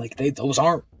 Mike Boone. Like those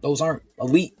aren't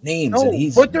elite names, and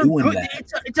he's doing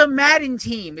that. It's a Madden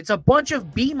team. It's a bunch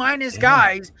of B-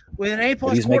 guys with an A+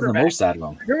 quarterback. He's making the most out of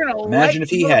them. Imagine if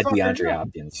he had DeAndre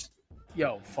Hopkins.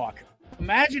 Yo, fuck.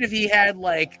 Imagine if he had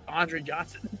like Andre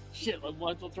Johnson. Shit,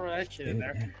 we'll throw that shit in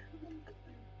there.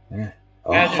 Yeah.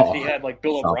 Imagine if he had like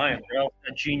Bill O'Brien,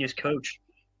 a genius coach.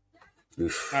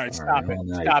 Oof. All right, stop it.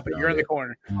 Stop it. You're in the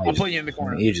corner. I'll put you in the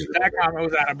corner. That comment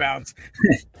was out of bounds.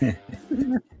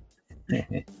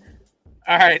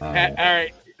 All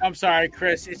right. I'm sorry,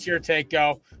 Chris. It's your take.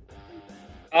 Go.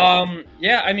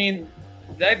 Yeah, I mean,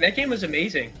 that game was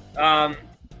amazing.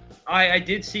 I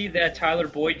did see that Tyler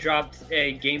Boyd dropped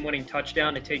a game-winning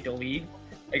touchdown to take the lead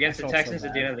against the Texans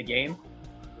at the end of the game.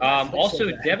 Also,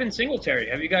 Devin Singletary.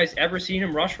 Have you guys ever seen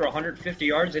him rush for 150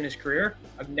 yards in his career?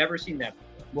 I've never seen that before.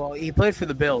 Well, he played for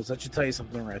the Bills. That should tell you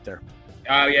something right there.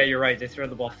 Oh, yeah, you're right. They throw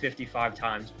the ball 55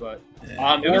 times, but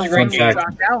it was a great game. Josh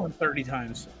Allen 30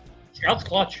 times. That's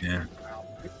clutch. Yeah.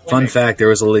 Fun fact, there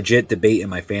was a legit debate in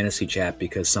my fantasy chat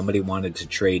because somebody wanted to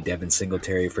trade Devin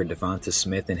Singletary for Devonta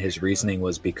Smith, and his reasoning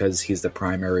was because he's the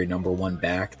primary number one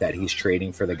back that he's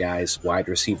trading for the guy's wide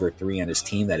receiver 3 on his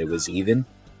team, that it was even.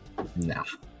 Nah.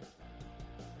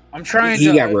 I'm trying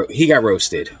he got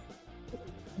roasted.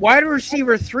 Wide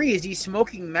receiver 3, is he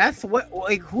smoking meth? What?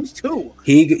 Like, who's 2?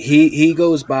 He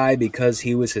goes by because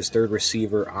he was his third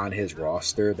receiver on his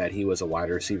roster, that he was a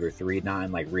wide receiver 3, not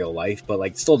in like real life, but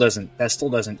like still doesn't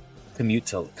commute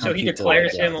to. So he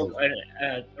declares him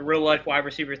a real life wide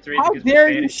receiver 3. How dare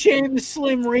you shame the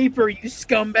Slim Reaper, you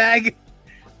scumbag!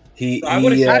 He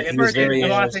was very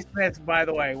Devonta Smith, by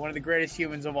the way, one of the greatest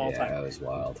humans of all time. Yeah, that was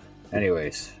wild.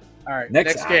 Anyways, all right,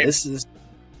 next game. This is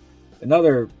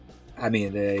another. I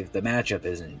mean, the matchup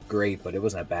isn't great, but it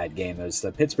wasn't a bad game. It was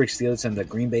the Pittsburgh Steelers and the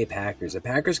Green Bay Packers. The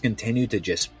Packers continue to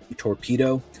just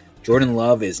torpedo Jordan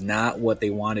Love is not what they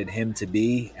wanted him to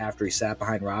be after he sat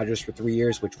behind Rodgers for 3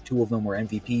 years, which 2 of them were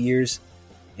MVP years.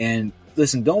 And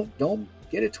listen, don't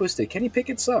get it twisted. Kenny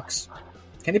Pickett sucks.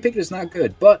 Kenny Pickett is not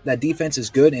good, but that defense is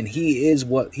good, and he is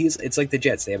what he's. It's like the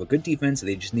Jets. They have a good defense.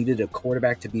 They just needed a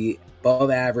quarterback to be above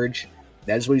average.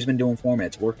 That is what he's been doing for them.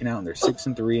 It's working out, and they're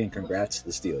 6-3. And congrats to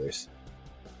the Steelers.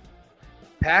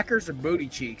 Packers are booty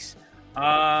cheeks.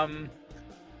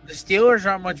 The Steelers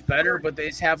aren't much better, but they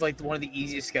just have like one of the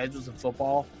easiest schedules in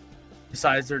football,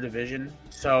 besides their division.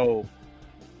 So,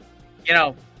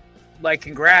 like,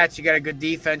 congrats. You got a good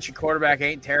defense. Your quarterback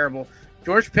ain't terrible.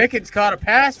 George Pickens caught a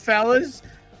pass, fellas.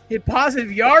 He had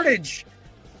positive yardage.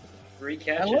 3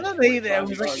 catches. I love it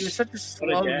was such a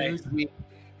slow news week.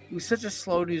 It was such a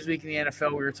slow news week in the NFL.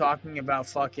 We were talking about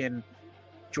fucking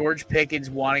George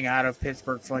Pickens wanting out of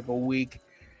Pittsburgh for like a week.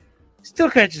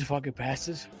 Still catches fucking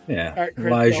passes. Yeah, right,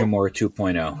 Elijah Moore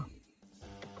 2.0.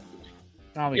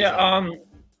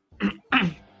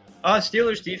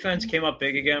 Steelers defense came up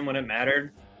big again when it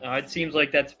mattered. It seems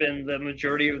like that's been the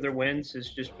majority of their wins has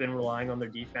just been relying on their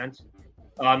defense.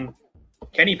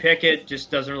 Kenny Pickett just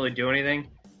doesn't really do anything.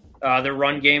 Their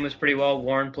run game was pretty well.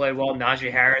 Warren played well.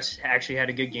 Najee Harris actually had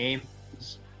a good game.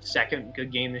 His second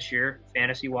good game this year,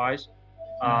 fantasy-wise.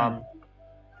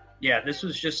 This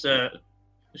was just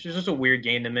a weird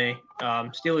game to me.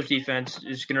 Steelers defense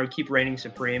is going to keep reigning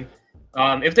supreme.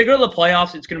 If they go to the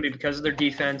playoffs, it's going to be because of their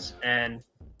defense, and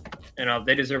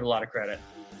they deserve a lot of credit.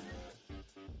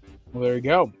 Well, there you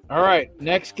go. All right,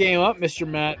 next game up, Mr.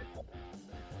 Matt.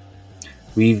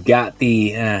 We've got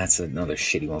that's another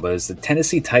shitty one, but it's the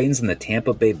Tennessee Titans and the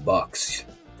Tampa Bay Bucks.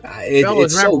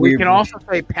 It's so weird. We can also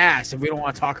say pass if we don't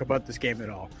want to talk about this game at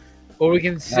all. Or we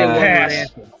can say one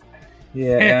answer.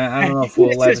 Yeah, I don't know if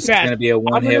Will Levis is going to be a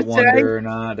one-hit wonder or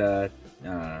not. I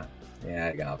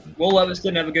got nothing. Will Levis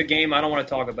didn't have a good game. I don't want to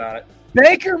talk about it.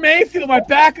 Baker Mayfield, my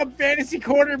backup fantasy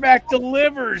quarterback,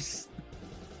 delivers.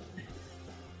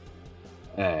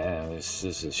 This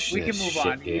is a shit. We can move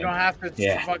on. Game. You don't have to.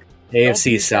 Yeah.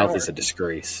 AFC South is a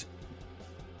disgrace.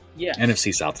 Yeah.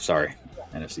 NFC South, sorry.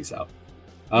 NFC South.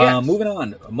 Yes. Moving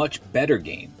on, a much better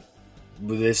game.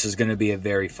 This is going to be a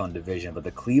very fun division, but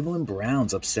the Cleveland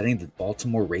Browns upsetting the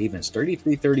Baltimore Ravens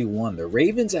 33-31. The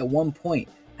Ravens at one point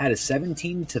had a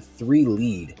 17-3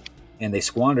 lead, and they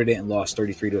squandered it and lost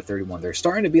 33-31. They're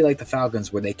starting to be like the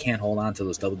Falcons where they can't hold on to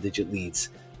those double-digit leads.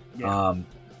 Yeah.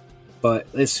 But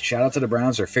listen, shout out to the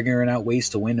Browns. They're figuring out ways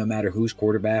to win no matter who's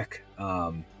quarterback.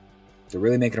 They're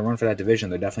really making a run for that division.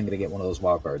 They're definitely going to get one of those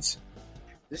wild cards.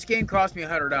 This game cost me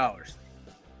 $100.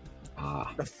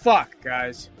 The fuck,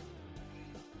 guys?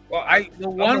 Well, the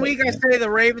one week I say the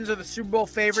Ravens are the Super Bowl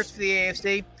favorites for the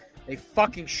AFC, they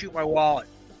fucking shoot my wallet.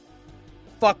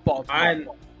 Fuck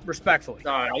Baltimore. Respectfully.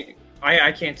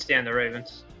 I can't stand the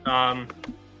Ravens.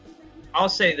 I'll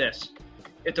say this.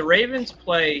 If the Ravens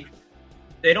play,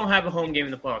 they don't have a home game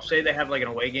in the playoffs. Say they have like an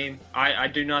away game. I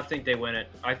do not think they win it.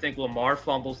 I think Lamar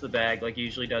fumbles the bag like he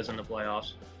usually does in the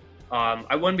playoffs.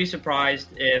 I wouldn't be surprised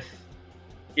if,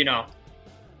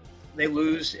 they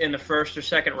lose in the first or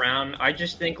second round. I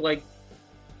just think like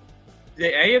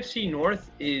the AFC North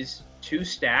is too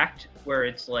stacked where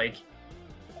it's like,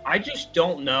 I just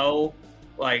don't know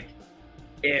like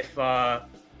if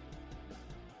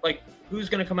who's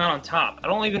going to come out on top. I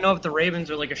don't even know if the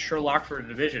Ravens are like a sure lock for a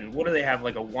division. What do they have,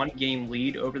 like a 1-game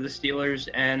lead over the Steelers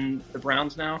and the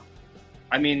Browns now?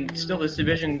 I mean, still this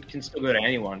division can still go to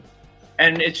anyone.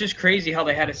 And it's just crazy how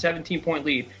they had a 17-point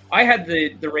lead. I had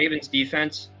the Ravens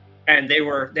defense, and they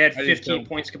had 15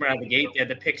 points coming out of the gate. They had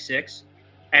the pick 6,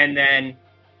 and then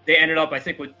they ended up, I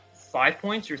think, with 5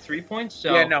 points or 3 points.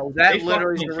 So yeah, no, that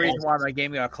literally is the reason why my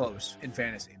game got close in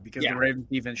fantasy, because the Ravens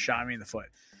defense shot me in the foot.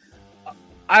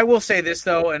 I will say this,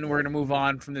 though, and we're going to move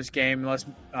on from this game unless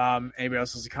anybody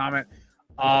else has a comment.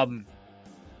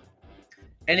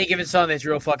 Any given Sunday, it's a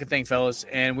real fucking thing, fellas.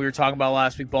 And we were talking about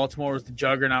last week, Baltimore was the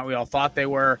juggernaut we all thought they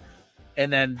were,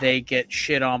 and then they get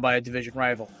shit on by a division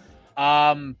rival.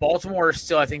 Baltimore is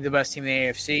still, I think, the best team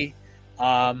in the AFC.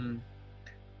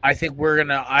 I think we're going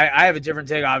to – I have a different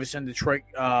take, obviously, in Detroit,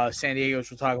 San Diego,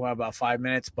 which we'll talk about 5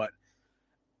 minutes. But,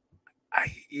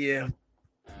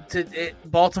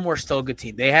 Baltimore's still a good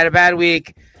team. They had a bad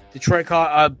week. Cleveland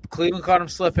caught them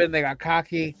slipping. They got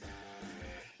cocky.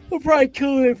 They'll probably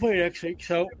kill them if they play next week.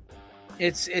 So,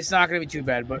 it's not going to be too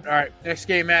bad. But, all right, next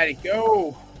game, Maddie,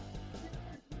 go.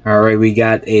 All right, we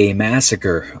got a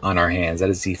massacre on our hands.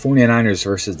 That is the 49ers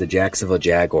versus the Jacksonville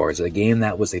Jaguars, a game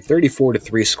that was a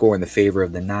 34-3 score in the favor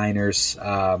of the Niners.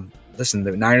 Listen,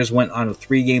 the Niners went on a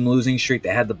 3-game losing streak. They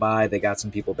had the bye. They got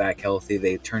some people back healthy.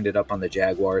 They turned it up on the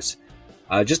Jaguars.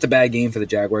 Just a bad game for the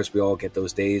Jaguars. We all get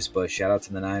those days, but shout out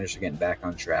to the Niners for getting back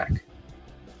on track.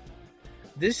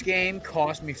 This game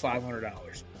cost me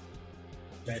 $500.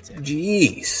 That's it.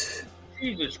 Jesus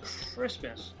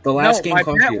Christmas. The last game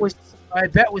cost you. My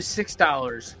bet was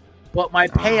 $6, but my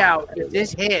payout, if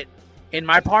this hit in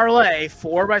my parlay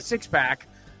 4x6 pack,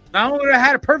 not only would I have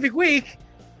had a perfect week,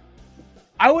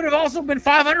 I would have also been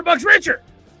 $500 richer.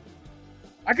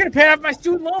 I could have paid off my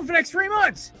student loan for the next 3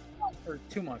 months or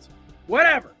 2 months,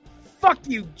 whatever. Fuck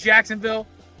you, Jacksonville.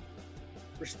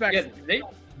 Respectfully.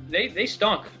 Yeah, they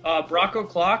stunk. Brock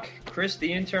Clark, Chris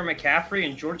the Intern McCaffrey,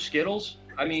 and George Skittles.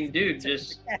 I mean, dude,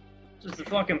 just the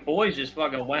fucking boys just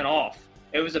fucking went off.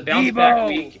 It was a bounce back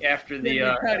week after the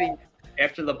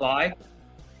bye.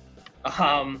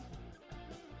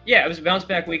 Yeah, it was a bounce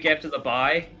back week after the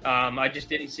bye. I just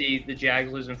didn't see the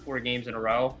Jags losing 4 games in a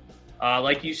row.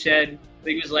 Like you said, I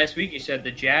think it was last week. You said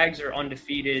the Jags are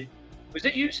undefeated. Was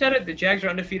it you said it? The Jags are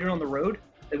undefeated on the road.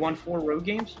 They won 4 road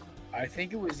games. I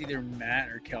think it was either Matt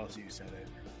or Kelsey who said it.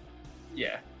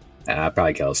 Yeah.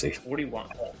 Probably Kelsey. 41.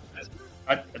 Oh,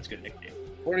 that's a good nickname.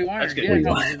 41. That's good. Yeah,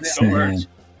 Go Birds.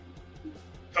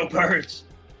 Go Birds.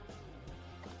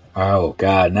 Oh,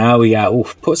 God. Now we got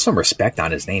put some respect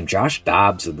on his name. Josh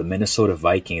Dobbs of the Minnesota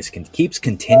Vikings keeps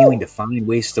continuing to find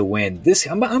ways to win.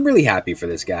 I'm really happy for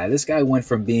this guy. This guy went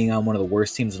from being on one of the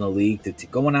worst teams in the league to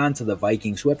going on to the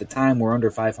Vikings, who at the time were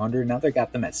under 500. Now they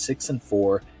got them at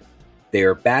 6-4. They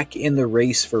are back in the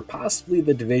race for possibly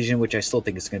the division, which I still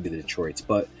think is going to be the Detroit's,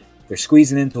 but they're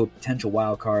squeezing into a potential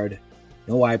wild card.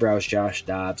 No eyebrows, Josh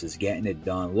Dobbs is getting it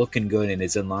done, looking good, and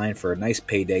is in line for a nice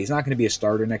payday. He's not going to be a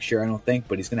starter next year, I don't think,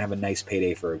 but he's going to have a nice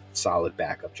payday for a solid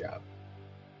backup job.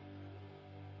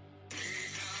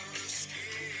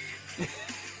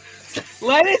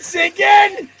 Let it sink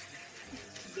in!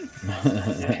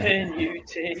 Can you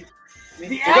take me?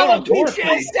 The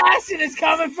alopecia assassin is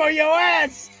coming for your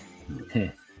ass!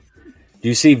 Do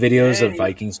you see videos of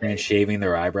Vikings fans shaving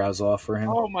their eyebrows off for him?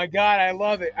 Oh my God, I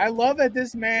love it. I love that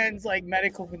this man's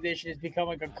medical condition has become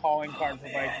a calling card for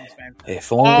Vikings fans.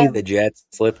 If only the Jets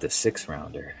flipped a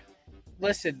 6-rounder.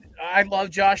 Listen, I love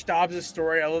Josh Dobbs'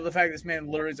 story. I love the fact this man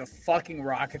literally is a fucking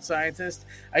rocket scientist.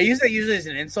 I use that usually as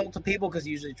an insult to people because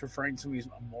usually it's referring to me as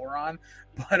a moron.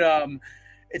 But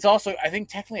it's also, I think,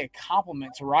 technically a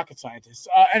compliment to rocket scientists.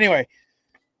 Anyway.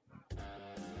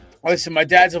 Listen, my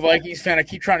dad's a Vikings fan. I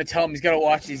keep trying to tell him he's got to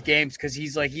watch these games because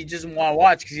he's he doesn't want to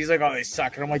watch because he's like, oh, they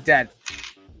suck. And I'm like, Dad,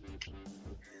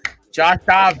 Josh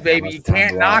Dobbs, baby, you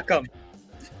can't knock him.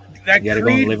 That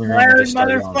Creed Claren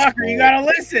motherfucker, you got to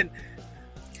listen.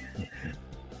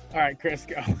 All right, Chris,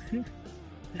 go.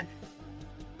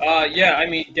 Yeah, I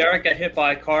mean, Derek got hit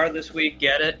by a car this week.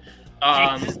 Get it?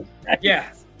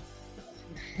 Yeah.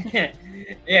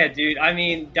 Yeah, dude. I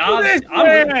mean, Dobbs.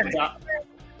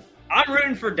 I'm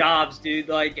rooting for Dobbs, dude.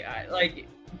 Like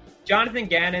Jonathan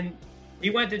Gannon. He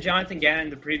went to Jonathan Gannon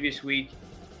the previous week,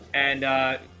 and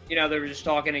they were just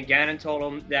talking, and Gannon told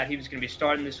him that he was going to be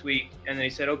starting this week, and then he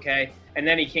said okay, and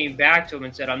then he came back to him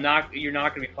and said, you're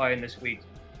not going to be playing this week,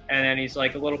 and then he's a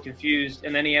little confused,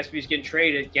 and then he asked if he's getting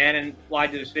traded. Gannon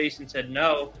lied to his face and said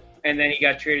no, and then he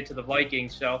got traded to the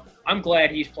Vikings. So I'm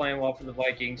glad he's playing well for the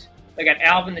Vikings. They got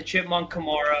Alvin the Chipmunk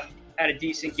Kamara had a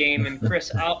decent game, and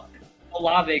Chris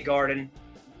Olave Garden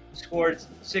scored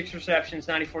 6 receptions,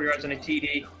 94 yards on a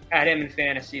TD, had him in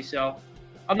fantasy. So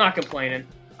I'm not complaining.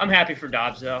 I'm happy for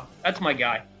Dobbs, though. That's my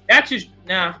guy. That's just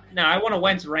I want a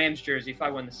Wentz Rams jersey if I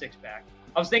win the 6-pack.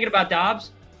 I was thinking about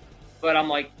Dobbs, but I'm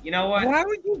like, you know what? Why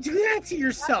would you do that to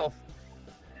yourself?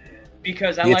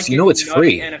 Because I like it's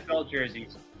free NFL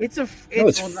jerseys. It's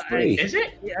free. Is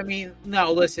it? I mean,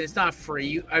 no. Listen, it's not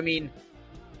free. I mean,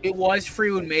 it was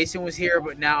free when Mason was here,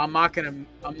 but now I'm not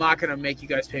gonna make you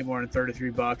guys pay more than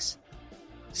 $33.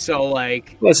 So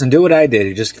listen, do what I did.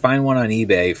 You just find one on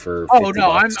eBay for. Oh no,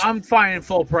 $50. I'm finding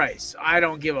full price. I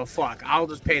don't give a fuck. I'll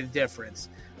just pay the difference.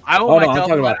 I'm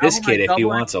talking about this kid if he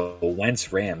wants a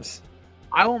Wentz Rams.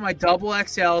 I want my double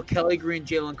XL Kelly Green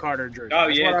Jalen Carter jersey. Oh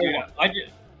yeah,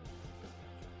 dude.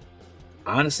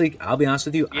 Honestly, I'll be honest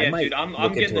with you. Yeah, I might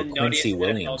look into a Quincy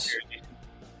Williams.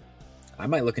 I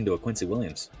might look into a Quincy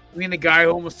Williams. I mean, the guy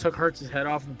who almost took Hurts' head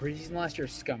off in the preseason last year,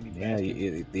 scummy. Yeah,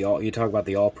 you talk about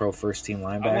the All-Pro first-team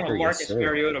linebacker. I want a Marcus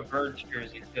Mariota Birds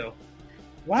jersey too.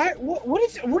 What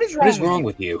is wrong? What is wrong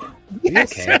with you?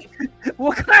 Yes. Okay.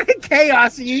 What kind of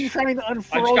chaos are you trying to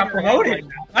unfurl? I just got promoted.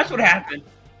 Right, that's what happened.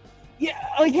 Yeah,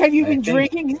 have you been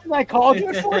drinking since I called you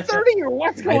at 4:30, or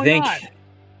what's going on?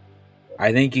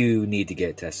 I think you need to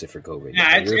get tested for COVID.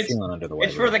 Yeah, you're feeling under the weather.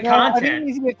 It's for the content. I think you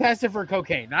need to get tested for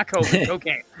cocaine, not COVID.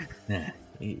 Cocaine.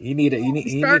 You need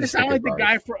starting to sound like the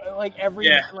guy for every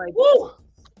Woo!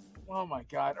 Oh my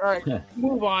God! All right,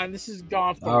 move on. This is gone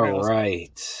off the All rails.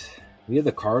 right. We have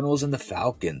the Cardinals and the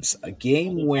Falcons. A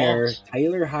game where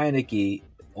Tyler Heineke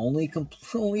only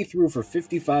threw for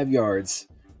 55 yards,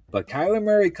 but Kyler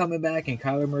Murray coming back in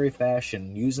Kyler Murray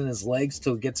fashion, using his legs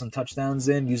to get some touchdowns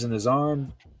in, using his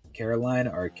arm.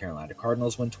 Carolina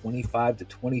Cardinals win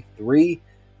 25-23.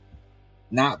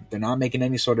 They're not making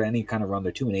any kind of run.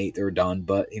 They're 2-8. They're done.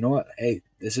 But you know what? Hey,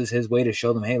 this is his way to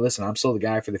show them, hey, listen, I'm still the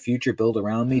guy for the future. Build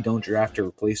around me. Don't draft to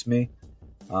replace me.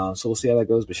 So we'll see how that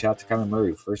goes. But shout out to Kyler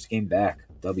Murray, first game back.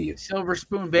 W. Silver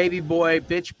spoon baby boy,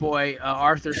 bitch boy.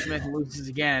 Arthur Smith loses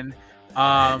again.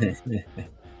 Apparently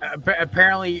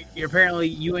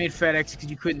you ain't FedEx because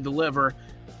you couldn't deliver.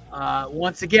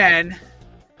 Once again.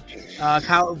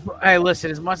 Hey,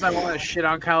 listen. As much as I want to shit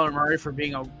on Kyler Murray for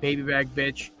being a baby bag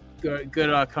bitch, good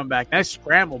comeback. Nice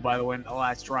scramble, by the way, in the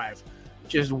last drive,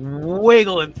 just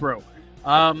wiggling through.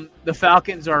 The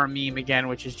Falcons are a meme again,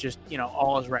 which is just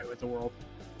all is right with the world.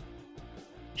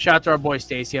 Shout out to our boy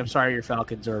Stacy. I'm sorry your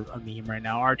Falcons are a meme right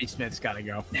now. R.D. Smith's got to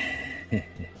go.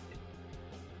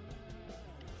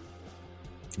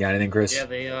 Got anything, Chris?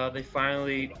 Yeah, they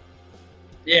finally.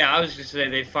 Yeah, I was just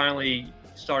saying they finally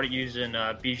started using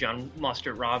Bijan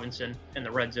Mustard Robinson in the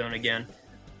red zone again.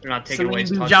 They're not taking away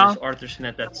his touches. Arthur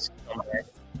Smith, that's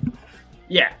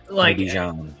yeah, like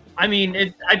Bijan. I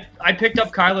mean, I picked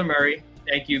up Kyler Murray.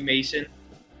 Thank you, Mason.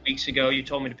 Weeks ago, you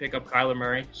told me to pick up Kyler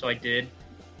Murray, so I did.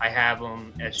 I have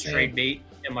him as trade bait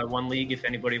in my one league. If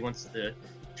anybody wants to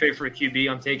trade for a QB,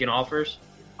 I'm taking offers.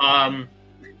 Yeah,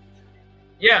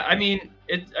 I mean,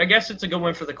 I guess it's a good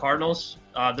win for the Cardinals.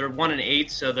 They're 1-8,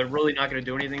 so they're really not going to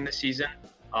do anything this season.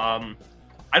 I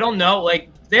don't know. Like,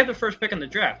 they have the first pick in the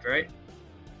draft, right?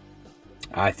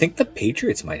 I think the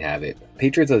Patriots might have it.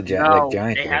 Patriots are the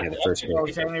Giants. They have the first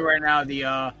pick. Telling me right now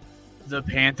the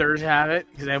Panthers have it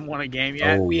because they haven't won a game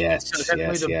yet. Oh yes, so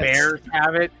technically the Bears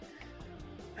have it.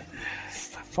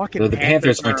 Fucking so the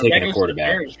Panthers aren't taking a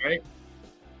quarterback, Bears, right?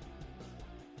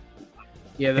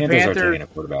 Yeah, the Panthers are taking a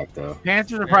quarterback though.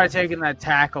 Panthers are probably taking that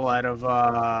tackle out of.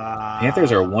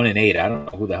 Panthers are 1-8. I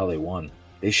don't know who the hell they won.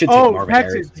 They should take Marvin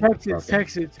Harrison.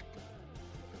 Texas.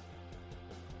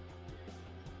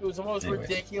 It was the most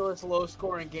ridiculous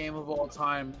low-scoring game of all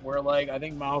time. Where I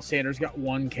think Miles Sanders got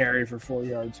 1 carry for 4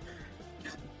 yards.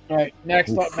 All right,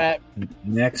 next up, Matt.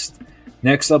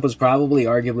 Next up was probably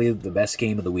arguably the best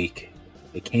game of the week.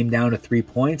 It came down to 3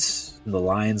 points, and the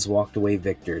Lions walked away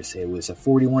victors. It was a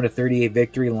 41-38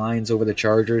 victory, Lions over the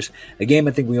Chargers. A game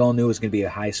I think we all knew was going to be a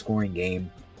high-scoring game.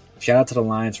 Shout out to the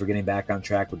Lions for getting back on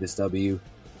track with this W.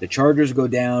 The Chargers go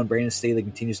down. Brandon Staley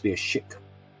continues to be a shit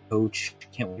coach.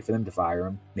 Can't wait for them to fire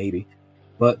him, maybe.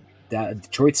 But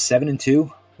Detroit's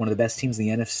 7-2, one of the best teams in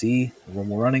the NFC. We're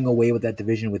running away with that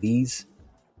division with ease.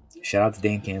 Shout out to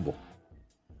Dan Campbell.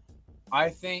 I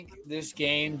think this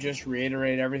game just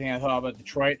reiterated everything I thought about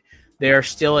Detroit. They are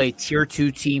still a tier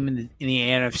 2 team in the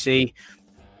NFC.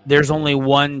 There's only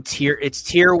one tier. It's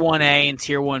tier 1A and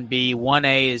tier 1B.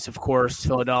 1A is, of course,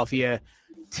 Philadelphia.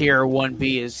 Tier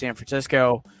 1B is San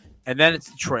Francisco. And then it's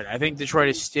Detroit. I think Detroit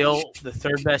is still the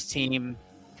third best team.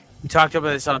 We talked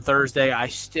about this on Thursday.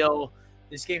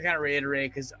 This game kind of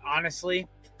reiterated because, honestly,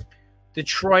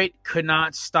 Detroit could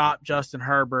not stop Justin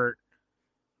Herbert,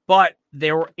 but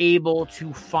they were able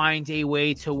to find a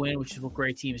way to win, which is what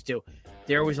great teams do.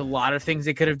 There was a lot of things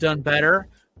they could have done better,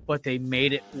 but they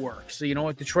made it work. So you know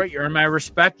what, Detroit, you're in my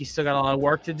respect. You still got a lot of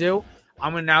work to do.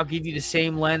 I'm going to now give you the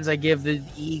same lens I give the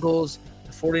Eagles,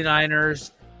 the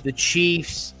 49ers, the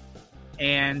Chiefs,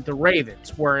 and the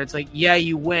Ravens, where it's like, yeah,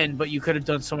 you win, but you could have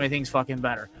done so many things fucking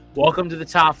better. Welcome to the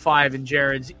top 5 in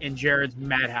Jared's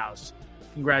madhouse.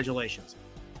 Congratulations.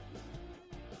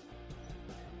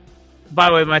 By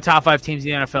the way, my top 5 teams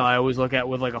in the NFL, I always look at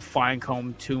with a fine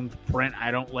comb tuned print. I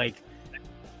don't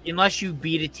unless you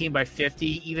beat a team by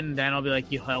 50, even then I'll be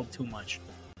like, you held too much.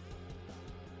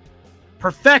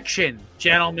 Perfection,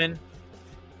 gentlemen.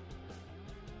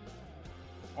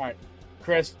 All right,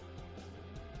 Chris.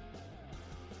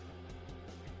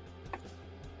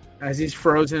 As he's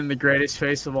frozen in the greatest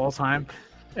face of all time.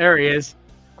 There he is.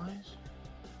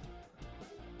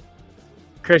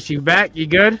 Chris, you back? You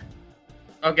good?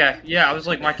 Okay, yeah, I was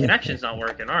like, my connection's not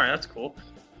working. All right, that's cool.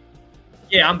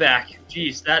 Yeah, I'm back.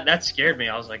 Jeez, that scared me.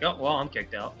 I was like, oh, well, I'm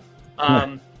kicked out.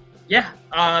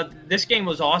 This game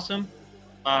was awesome.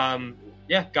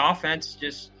 Goffense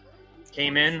just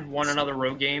came in, won another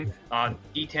road game.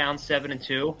 D-Town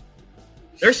 7-2.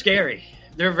 They're scary.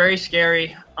 They're very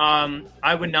scary.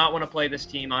 I would not want to play this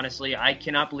team, honestly. I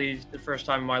cannot believe the first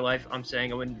time in my life I'm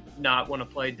saying I would not want to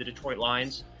play the Detroit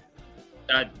Lions.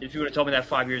 If you would have told me that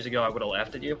 5 years ago, I would have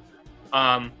laughed at you.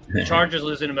 The Chargers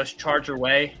lose in the most Charger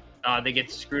way. They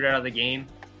get screwed out of the game.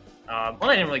 Well,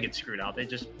 they didn't really get screwed out. They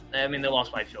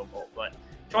lost by field goal. But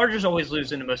Chargers always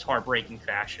lose in the most heartbreaking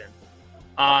fashion.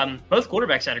 Both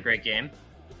quarterbacks had a great game.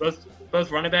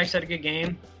 Both running backs had a good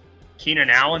game. Keenan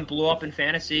Allen blew up in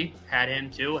fantasy. Had him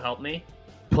too. Helped me.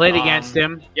 Played against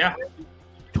him. Yeah.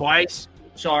 Twice.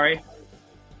 Sorry.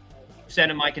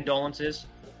 Sending my condolences.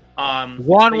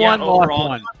 1-1, overall,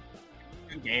 lost 1.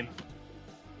 Good game.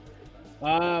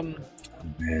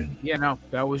 Man. Yeah, no,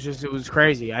 that was just, it was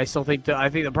crazy. I still think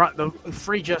the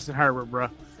free Justin Herbert, bro.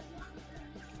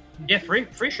 Yeah, free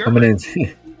sure. Coming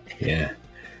in, yeah.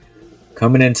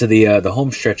 Coming into the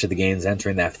home stretch of the games,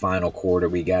 entering that final quarter,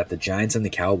 we got the Giants and the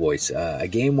Cowboys. A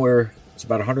game where it's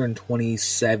about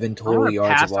 127 total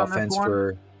yards of offense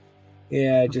for.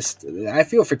 Yeah, just I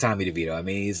feel for Tommy DeVito. I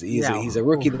mean, he's a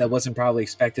rookie that wasn't probably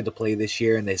expected to play this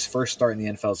year, and his first start in the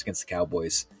NFL is against the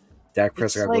Cowboys. Dak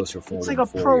Prescott goes for 4 It's like a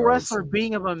pro wrestler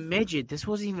being of a midget. This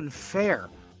wasn't even fair.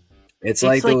 It's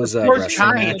like those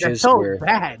wrestling matches where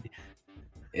bad.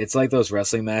 It's like those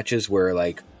wrestling matches where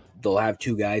like they'll have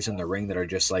two guys in the ring that are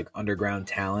just like underground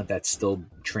talent that's still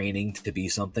training to be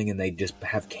something, and they just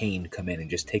have Kane come in and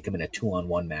just take them in a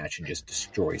 2-on-1 match and just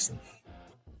destroys them.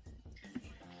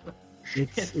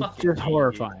 It's just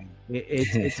horrifying.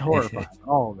 It's horrifying.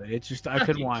 All of it. It's just I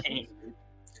couldn't watch it.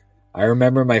 I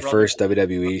remember my first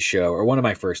WWE show, or one of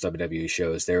my first WWE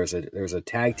shows. There was a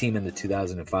tag team in the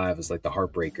 2005. It was like the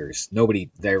Heartbreakers.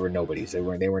 They were nobodies. They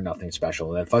were nothing special.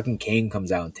 And then fucking Kane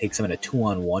comes out and takes them in a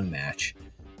 2-on-1 match,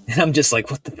 and I'm just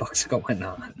like, what the fuck's going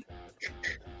on?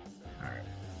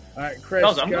 All right, Chris.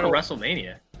 I'm going to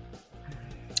WrestleMania.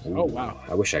 Ooh, oh wow!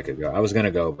 I wish I could go. I was gonna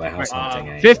go, but house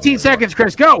hunting. 15 seconds,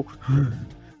 Chris. Go.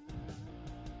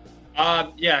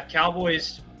 Yeah,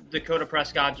 Cowboys. Dakota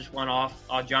Prescott just went off.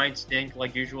 Giants stink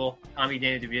like usual. Tommy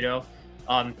Danny DeVito.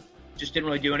 Just didn't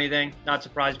really do anything. Not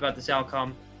surprised about this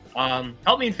outcome.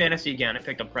 Helped me in fantasy again. I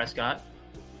picked up Prescott.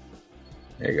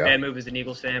 There you go. Bad move as an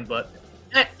Eagles fan, but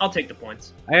I'll take the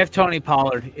points. I have Tony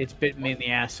Pollard. It's bitten me in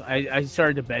the ass. I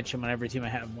started to bench him on every team I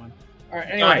have one. All right,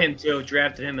 anyway. Got him too.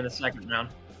 Drafted him in the second round.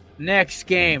 Next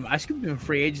game. I scooped him in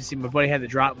free agency. My buddy had to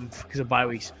drop him because of bye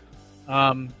weeks.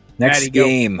 Next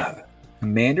game.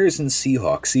 Commanders and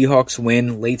Seahawks. Seahawks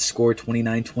win, late score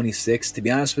 29-26. To be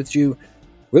honest with you,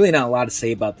 really not a lot to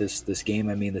say about this game.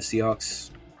 I mean, the Seahawks,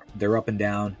 they're up and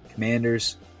down.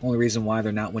 Commanders, only reason why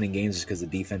they're not winning games is because the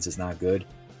defense is not good.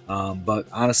 But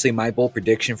honestly, my bold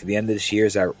prediction for the end of this year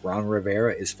is that Ron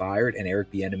Rivera is fired and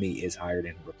Eric Bieniemy is hired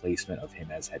in replacement of him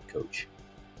as head coach.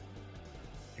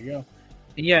 There you go.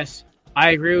 And yes,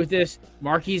 I agree with this.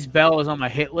 Marquise Bell is on my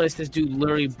hit list. This dude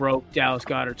literally broke Dallas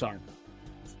Goedert's arm.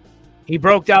 He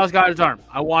broke Dallas Goedert's arm.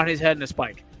 I want his head in a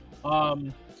spike. All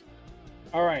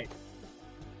right.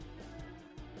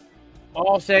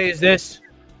 All I'll say is this.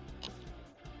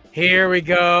 Here we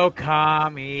go,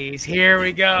 commies. Here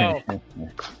we go.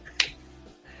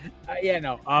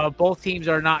 Both teams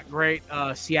are not great.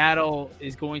 Seattle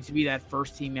is going to be that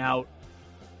first team out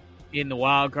in the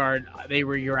wild card. They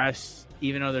regress,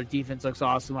 even though their defense looks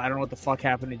awesome. I don't know what the fuck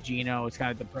happened to Geno. It's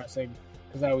kind of depressing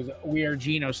because we are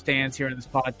Geno stands here in this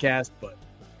podcast, but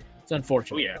it's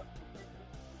unfortunate.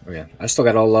 Oh yeah. I still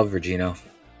got all love for Geno.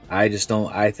 I just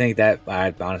don't. I think that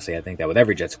with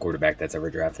every Jets quarterback that's ever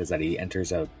drafted is that he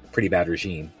enters a pretty bad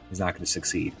regime. He's not going to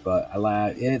succeed. But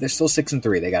they're still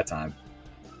 6-3. They got time.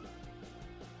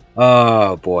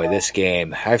 Oh boy, this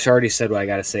game. I've already said what I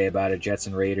got to say about it. Jets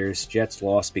and Raiders. Jets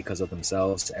lost because of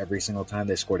themselves. Every single time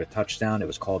they scored a touchdown, it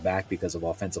was called back because of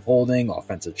offensive holding,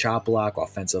 offensive chop block,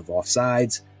 offensive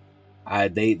offsides.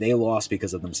 They lost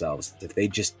because of themselves. If they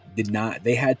just did not,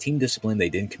 they had team discipline. They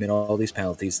didn't commit all these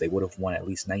penalties. They would have won at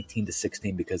least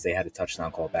 19-16 because they had a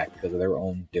touchdown call back because of their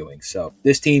own doing. So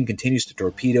this team continues to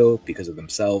torpedo because of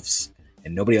themselves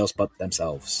and nobody else but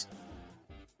themselves.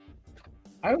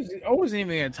 I wasn't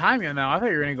even going to time you now. I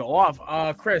thought you were going to go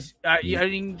off. Chris, I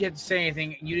didn't get to say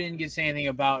anything. You didn't get to say anything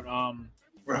about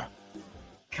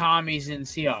commies and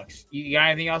Seahawks. You got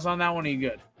anything else on that one? Or are you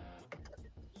good?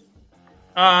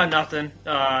 Nothing.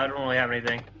 I don't really have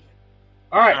anything.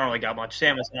 All right. I don't really got much.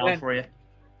 Sam is out for you.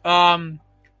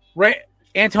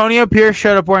 Antonio Pierce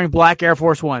showed up wearing black Air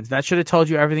Force Ones. That should have told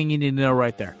you everything you need to know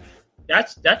right there.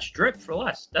 That's drip for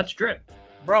less. That's drip.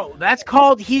 Bro, that's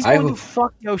called he's going to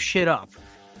fuck your shit up.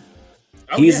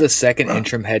 He's the second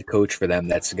interim head coach for them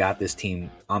that's got this team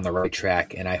on the right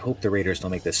track, and I hope the Raiders don't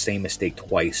make the same mistake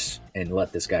twice and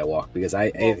let this guy walk because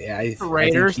I think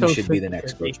he should be the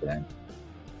next coach for them.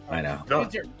 I know.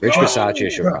 Rich Bisaccia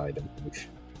should probably be the coach.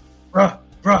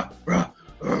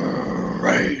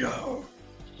 Raider.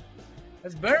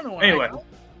 That's better than one. Anyway.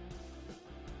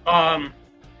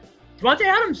 Devontae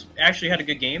Adams actually had a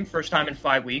good game, first time in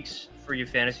 5 weeks for you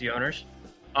fantasy owners.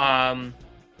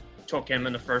 Took him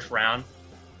in the first round,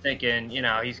 thinking, he's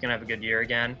going to have a good year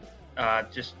again.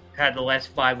 Just had the last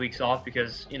 5 weeks off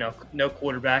because, no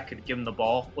quarterback could give him the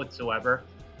ball whatsoever.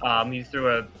 He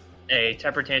threw a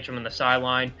temper tantrum on the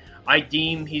sideline. I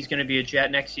deem he's going to be a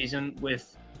Jet next season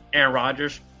with Aaron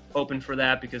Rodgers. Hoping for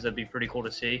that because that'd be pretty cool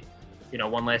to see,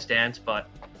 one last dance. But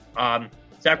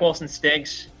Zach Wilson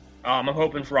stinks. I'm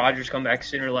hoping for Rodgers come back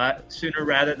sooner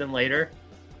rather than later.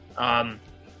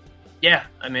 Yeah,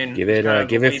 I mean, give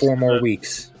it 4 more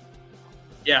weeks.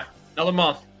 Yeah, another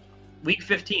month. Week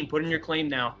 15. Put in your claim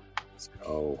now. Oh,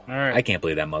 all right. I can't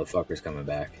believe that motherfucker's coming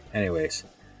back. Anyways,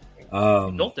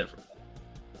 built different.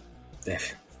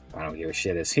 I don't give a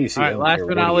shit. He's all right. Last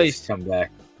but not least, come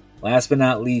back. Last but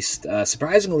not least,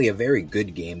 surprisingly, a very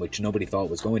good game, which nobody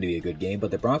thought was going to be a good game, but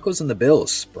the Broncos and the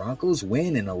Bills. Broncos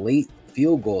win in a late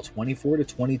field goal,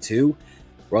 24-22.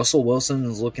 Russell Wilson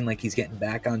is looking like he's getting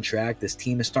back on track. This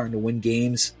team is starting to win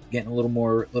games, getting a little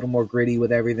more gritty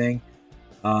with everything.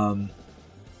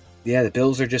 The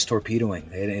Bills are just torpedoing.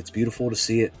 It's beautiful to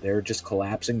see it. They're just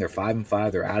collapsing. They're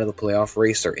 5-5. They're out of the playoff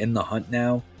race. They're in the hunt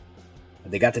now.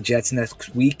 They got the Jets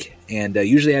next week, and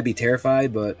usually I'd be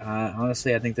terrified, but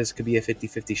honestly, I think this could be a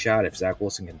 50-50 shot if Zach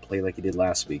Wilson can play like he did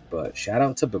last week. But shout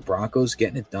out to the Broncos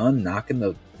getting it done, knocking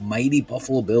the mighty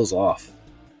Buffalo Bills off.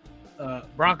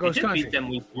 Broncos country. Beat them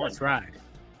week 1. Let's ride.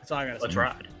 That's all I got to say. Let's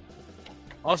ride.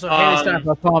 Also, Haley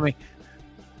Steinfeld, call me.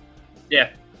 Yeah,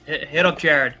 hit up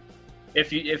Jared.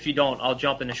 If you don't, I'll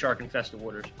jump into shark-infested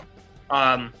waters.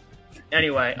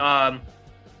 Anyway,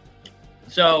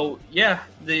 so, yeah,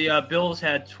 the Bills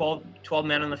had 12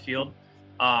 men on the field.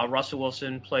 Russell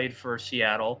Wilson played for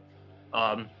Seattle.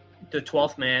 The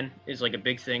 12th man is like a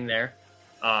big thing there.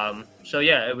 So,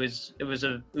 yeah, it was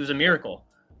a miracle.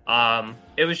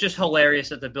 It was just hilarious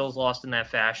that the Bills lost in that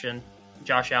fashion.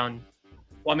 Josh Allen,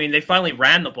 they finally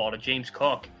ran the ball to James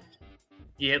Cook.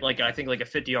 He hit, I think a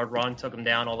 50-yard run, took him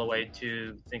down all the way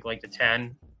to, I think, the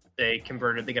 10. They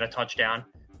converted. They got a touchdown.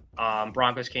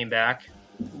 Broncos came back.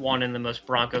 Won in the most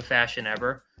Bronco fashion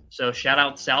ever. So shout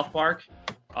out South Park,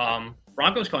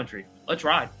 Broncos country. Let's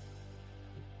ride.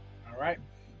 All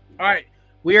right.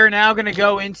 We are now going to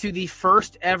go into the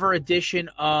first ever edition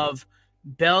of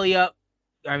Corner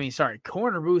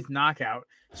Booth Knockout.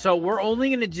 So we're only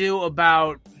going to do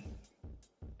about,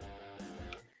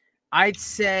 I'd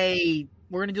say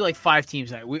we're going to do 5 teams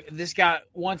tonight. This got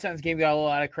one sentence game got a little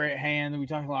out of hand. We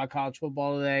talked a lot of college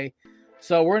football today.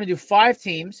 So we're going to do 5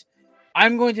 teams. We're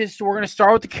going to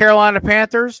start with the Carolina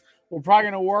Panthers. We're probably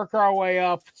going to work our way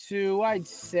up to, I'd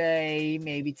say,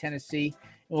 maybe Tennessee.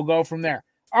 And we'll go from there.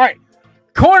 All right.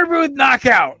 Corner Booth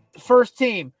Knockout. First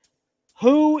team.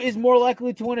 Who is more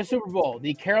likely to win a Super Bowl?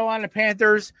 The Carolina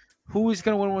Panthers. Who is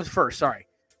going to win first? Sorry.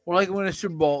 More likely to win a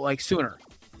Super Bowl sooner.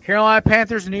 Carolina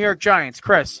Panthers, New York Giants.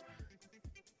 Chris.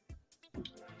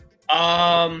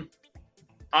 I'm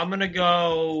going to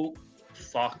go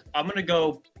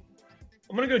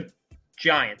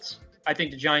Giants. I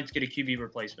think the Giants get a QB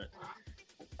replacement.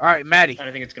 All right, Maddie. And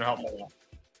I think it's going to help them a lot.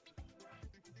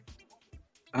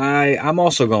 I'm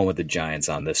also going with the Giants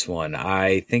on this one.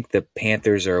 I think the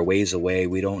Panthers are a ways away.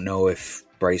 We don't know if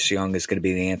Bryce Young is going to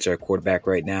be the answer at quarterback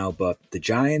right now, but the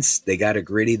Giants, they got a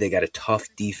gritty, they got a tough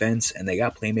defense, and they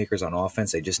got playmakers on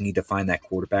offense. They just need to find that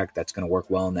quarterback that's going to work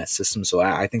well in that system. So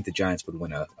I think the Giants would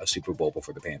win a Super Bowl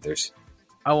before the Panthers.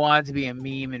 I want it to be a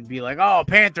meme and be like, oh,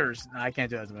 Panthers. No, I can't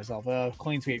do that to myself.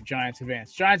 Clean sweep, Giants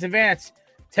advance. Giants advance,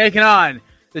 taking on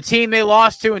the team they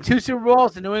lost to in 2 Super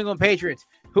Bowls, the New England Patriots.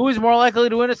 Who is more likely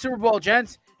to win a Super Bowl,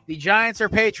 gents? The Giants or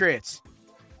Patriots?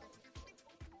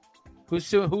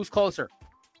 Who's closer?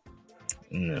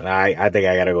 I think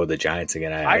I got to go with the Giants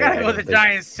again. I got to go with the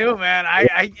Giants too, man.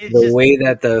 Way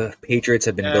that the Patriots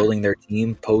have been building their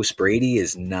team post Brady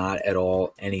is not at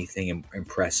all anything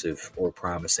impressive or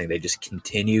promising. They just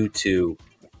continue to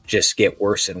just get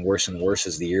worse and worse and worse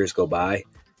as the years go by.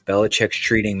 Belichick's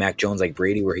treating Mac Jones like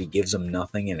Brady, where he gives him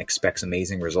nothing and expects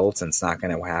amazing results, and it's not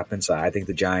going to happen. So I think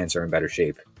the Giants are in better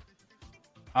shape.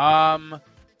 All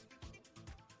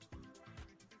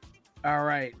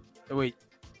right. Wait.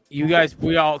 You guys,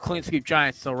 we all clean sweep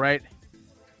Giants still, right?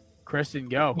 Kristen,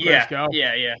 go. Chris, go.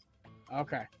 Yeah.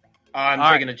 Okay.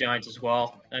 I'm taking the Giants as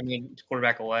well. It's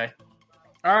quarterback away.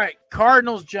 All right.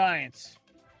 Cardinals, Giants.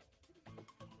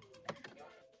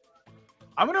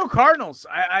 I'm going to go Cardinals.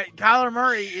 Kyler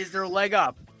Murray is their leg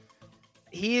up.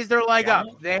 He is their leg up.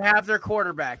 They have their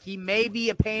quarterback. He may be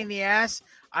a pain in the ass.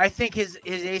 I think his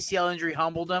ACL injury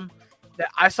humbled him.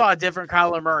 I saw a different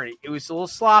Kyler Murray. It was a little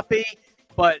sloppy,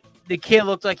 but the kid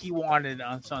looked like he wanted it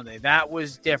on Sunday. That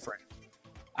was different.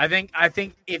 I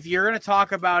think if you're going to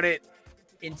talk about it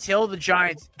until the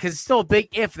Giants, because it's still a big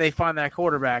if they find that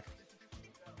quarterback.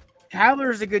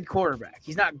 Kyler is a good quarterback.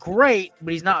 He's not great,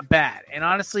 but he's not bad. And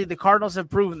honestly, the Cardinals have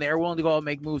proven they're willing to go out and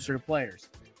make moves for the players.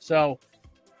 So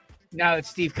now that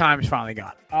Steve Keim's finally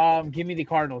gone, give me the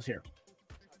Cardinals here.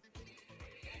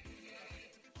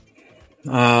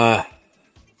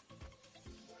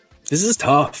 This is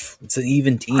tough. It's an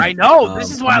even team. I know.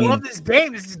 This is why I love this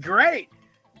game. This is great.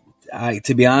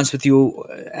 To be honest with you,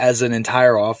 as an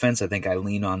entire offense, I think I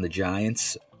lean on the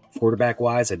Giants.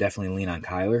 Quarterback-wise, I definitely lean on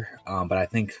Kyler. But I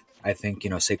think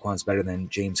Saquon's better than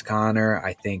James Conner.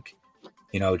 I think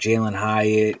Jalen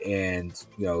Hyatt and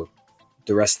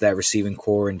the rest of that receiving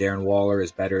core and Darren Waller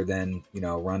is better than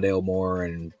Rondale Moore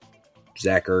and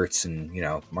Zach Ertz and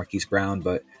Marquise Brown.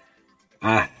 But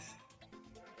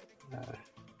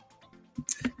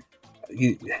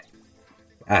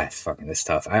fucking this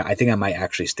tough. I think I might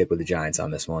actually stick with the Giants on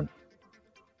this one.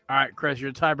 All right, Chris, you're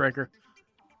a tiebreaker.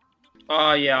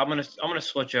 Yeah, I'm gonna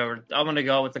switch over. I'm gonna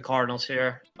go with the Cardinals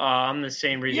here. I'm the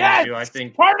same reason yes! as you. I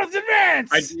think Cardinals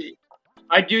advance.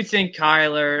 I do think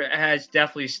Kyler has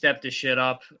definitely stepped his shit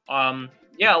up.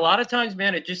 Yeah, a lot of times,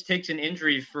 man, it just takes an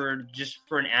injury for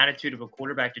an attitude of a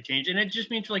quarterback to change, and it just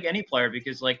means for like any player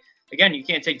because again, you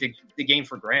can't take the game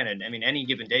for granted. I mean, any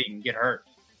given day you can get hurt.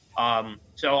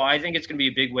 So I think it's gonna be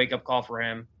a big wake up call for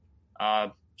him.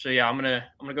 So yeah, I'm gonna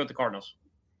go with the Cardinals.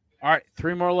 All right,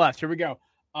 3 more left. Here we go.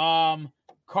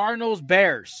 Cardinals,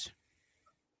 Bears.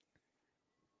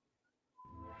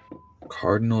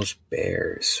 Cardinals,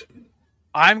 Bears.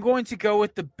 I'm going to go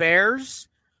with the Bears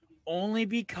only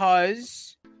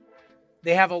because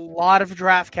they have a lot of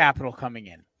draft capital coming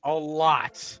in. A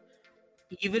lot.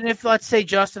 Even if, let's say,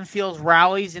 Justin Fields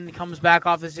rallies and comes back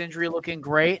off this injury looking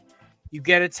great, you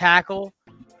get a tackle,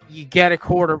 you get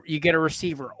a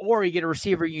receiver, or you get a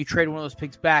receiver and you trade one of those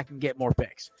picks back and get more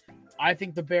picks. I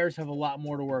think the Bears have a lot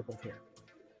more to work with here.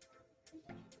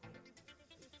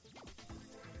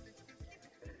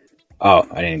 Oh,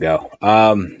 I didn't go.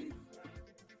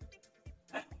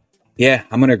 Yeah,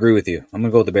 I'm going to agree with you. I'm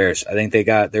going to go with the Bears. I think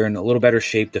they're in a little better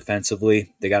shape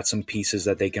defensively. They got some pieces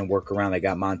that they can work around. They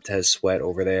got Montez Sweat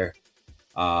over there.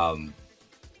 I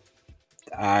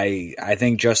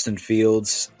think Justin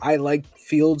Fields, I like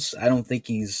Fields. I don't think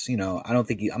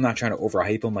I'm not trying to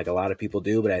overhype him like a lot of people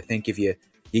do, but I think if you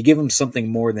give him something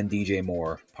more than DJ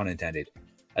Moore, pun intended,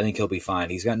 I think he'll be fine.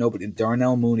 He's got nobody.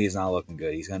 Darnell Mooney is not looking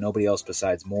good. He's got nobody else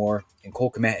besides Moore, and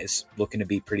Cole Kmet is looking to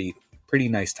be pretty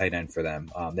nice tight end for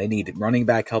them. They need running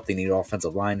back help. They need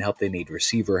offensive line help. They need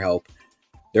receiver help.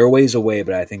 They're a ways away,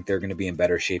 but I think they're going to be in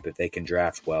better shape if they can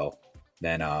draft well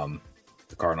than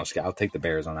the Cardinals. I'll take the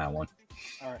Bears on that one.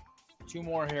 All right, 2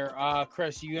 more here.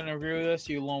 Chris, you gonna agree with this?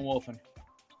 You lone wolfing?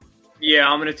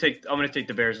 Yeah, I'm gonna take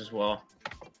the Bears as well.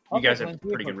 You Okay, guys have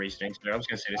pretty good reasonings there. I was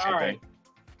gonna say the same thing.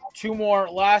 2 more.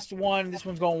 Last one. This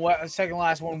one's going second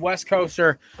last one. West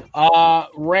Coaster.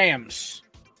 Rams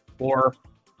or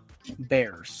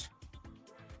Bears.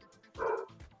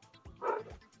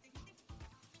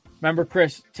 Remember,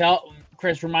 Chris,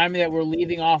 remind me that we're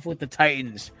leading off with the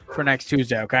Titans for next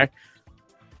Tuesday, okay?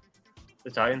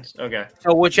 The Titans? Okay.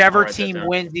 So whichever team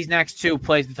wins these next 2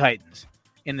 plays the Titans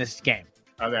in this game.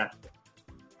 Okay.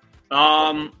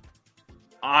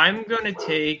 I'm gonna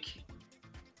take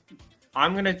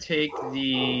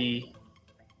the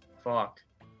fuck.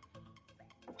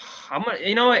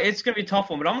 It's gonna be a tough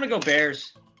one, but I'm gonna go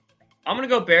Bears. I'm gonna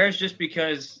go Bears just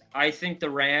because I think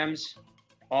the Rams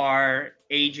are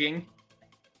aging,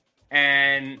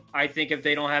 and I think if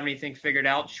they don't have anything figured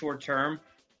out short term,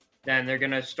 then they're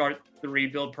gonna start the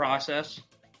rebuild process.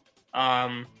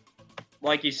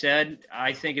 Like you said,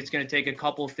 I think it's going to take a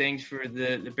couple of things for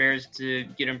the Bears to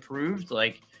get improved,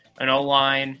 like an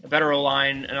O-line, a better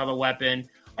O-line, another weapon.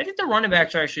 I think the running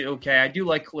backs are actually okay. I do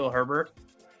like Khalil Herbert.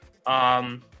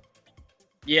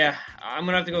 Yeah, I'm going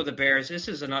to have to go with the Bears. That's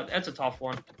a tough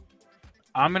one.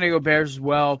 I'm going to go Bears as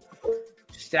well.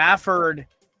 Stafford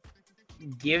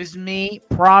gives me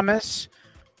promise,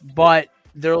 but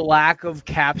their lack of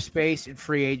cap space and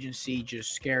free agency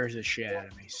just scares the shit out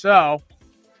of me. So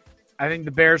I think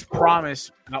the Bears' promise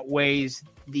outweighs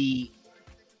the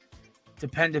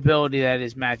dependability that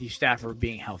is Matthew Stafford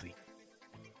being healthy.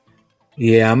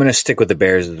 Yeah, I'm going to stick with the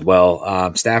Bears as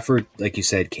well. Stafford, like you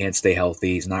said, can't stay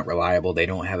healthy. He's not reliable. They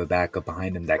don't have a backup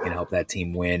behind him that can help that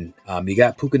team win. You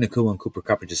got Puka Nacua and Cooper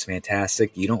Kupp are just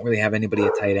fantastic. You don't really have anybody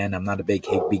at tight end. I'm not a big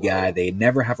Higbee guy. They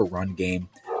never have a run game.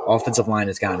 Offensive line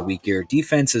has gotten weaker.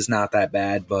 Defense is not that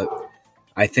bad, but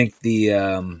I think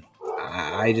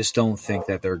I just don't think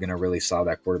that they're going to really solve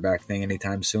that quarterback thing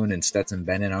anytime soon. And Stetson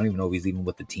Bennett, I don't even know if he's even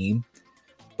with the team.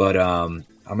 But I'm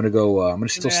gonna go. I'm gonna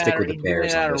still stick with the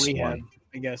Bears on this one.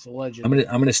 I guess allegedly.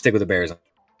 I'm gonna stick with the Bears. All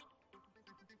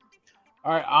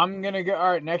right, I'm gonna go.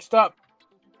 All right, next up,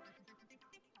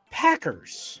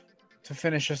 Packers to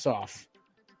finish us off.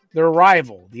 Their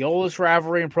rival, the oldest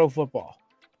rivalry in pro football.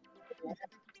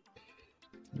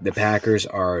 The Packers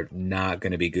are not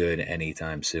going to be good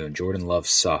anytime soon. Jordan Love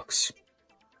sucks.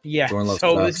 Yeah, Jordan Love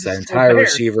so sucks. That entire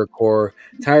receiver core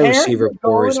is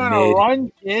mid.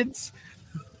 Run, kids.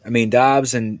 I mean,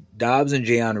 Dobbs and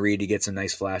Jayon Reed, to get some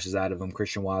nice flashes out of them.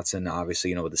 Christian Watson,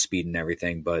 obviously, with the speed and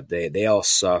everything, but they all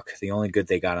suck. The only good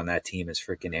they got on that team is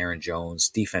freaking Aaron Jones.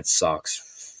 Defense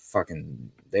sucks. Fucking,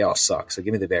 they all suck. So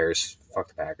give me the Bears. Fuck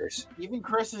the Packers. Even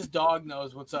Chris's dog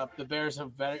knows what's up. The Bears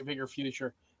have a bigger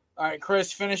future. All right,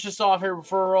 Chris, finish us off here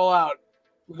before we roll out.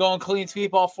 We going clean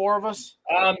sweep, all four of us?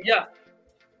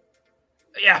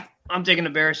 Yeah, I'm taking the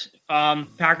Bears.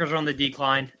 Packers are on the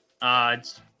decline.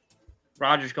 It's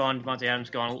Rodgers gone, Devontae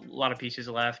Adams gone, a lot of pieces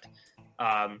left.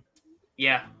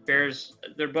 Bears,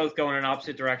 they're both going in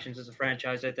opposite directions as a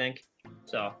franchise, I think.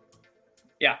 So,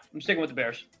 yeah, I'm sticking with the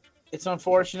Bears. It's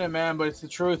unfortunate, man, but it's the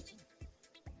truth.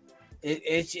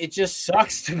 It just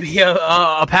sucks to be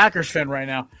a Packers fan right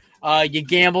now. You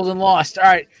gambled and lost. All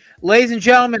right, ladies and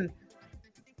gentlemen,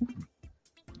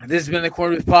 this has been the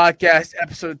Corner Booth Podcast,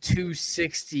 episode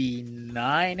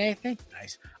 269, I think.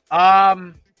 Nice.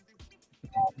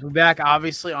 We'll be back,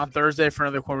 obviously, on Thursday for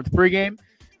another Corner Booth pregame.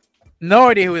 No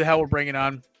idea who the hell we're bringing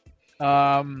on.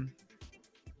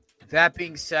 That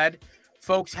being said,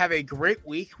 folks, have a great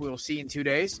week. We will see you in 2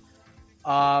 days.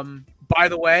 By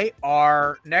the way,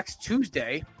 our next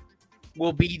Tuesday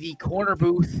will be the Corner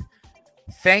Booth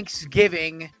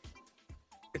Thanksgiving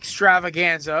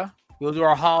extravaganza. We'll do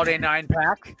our holiday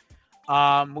 9-pack.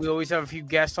 We always have a few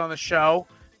guests on the show.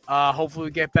 Hopefully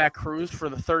we get back Cruz for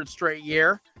the third straight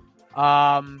year.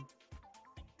 I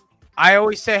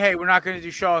always say, hey, we're not going to do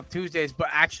show on Tuesdays, but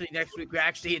actually next week we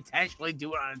actually intentionally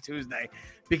do it on a Tuesday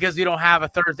because we don't have a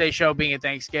Thursday show being at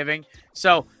Thanksgiving.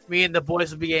 So me and the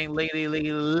boys will be getting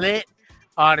lit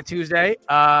on a Tuesday,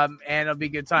 and it'll be a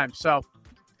good time. So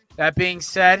that being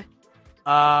said,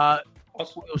 we'll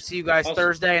see you guys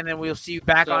Thursday, and then we'll see you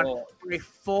back on a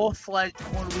full-fledged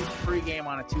Corner Booth pregame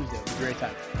on a Tuesday. It'll be a great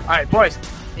time. All right, boys,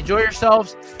 enjoy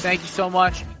yourselves. Thank you so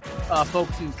much.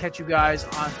 Folks, we'll catch you guys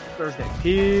on Thursday.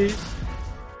 Peace.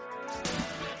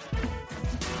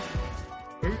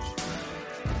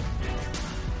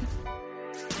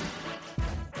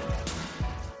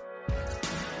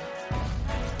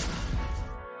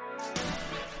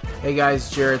 Hey guys,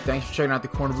 Jared. Thanks for checking out the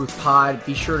Corner Booth Pod.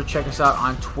 Be sure to check us out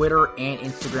on Twitter and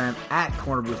Instagram at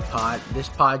Corner Booth Pod. This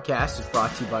podcast is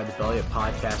brought to you by the Belly Up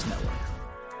Podcast Network.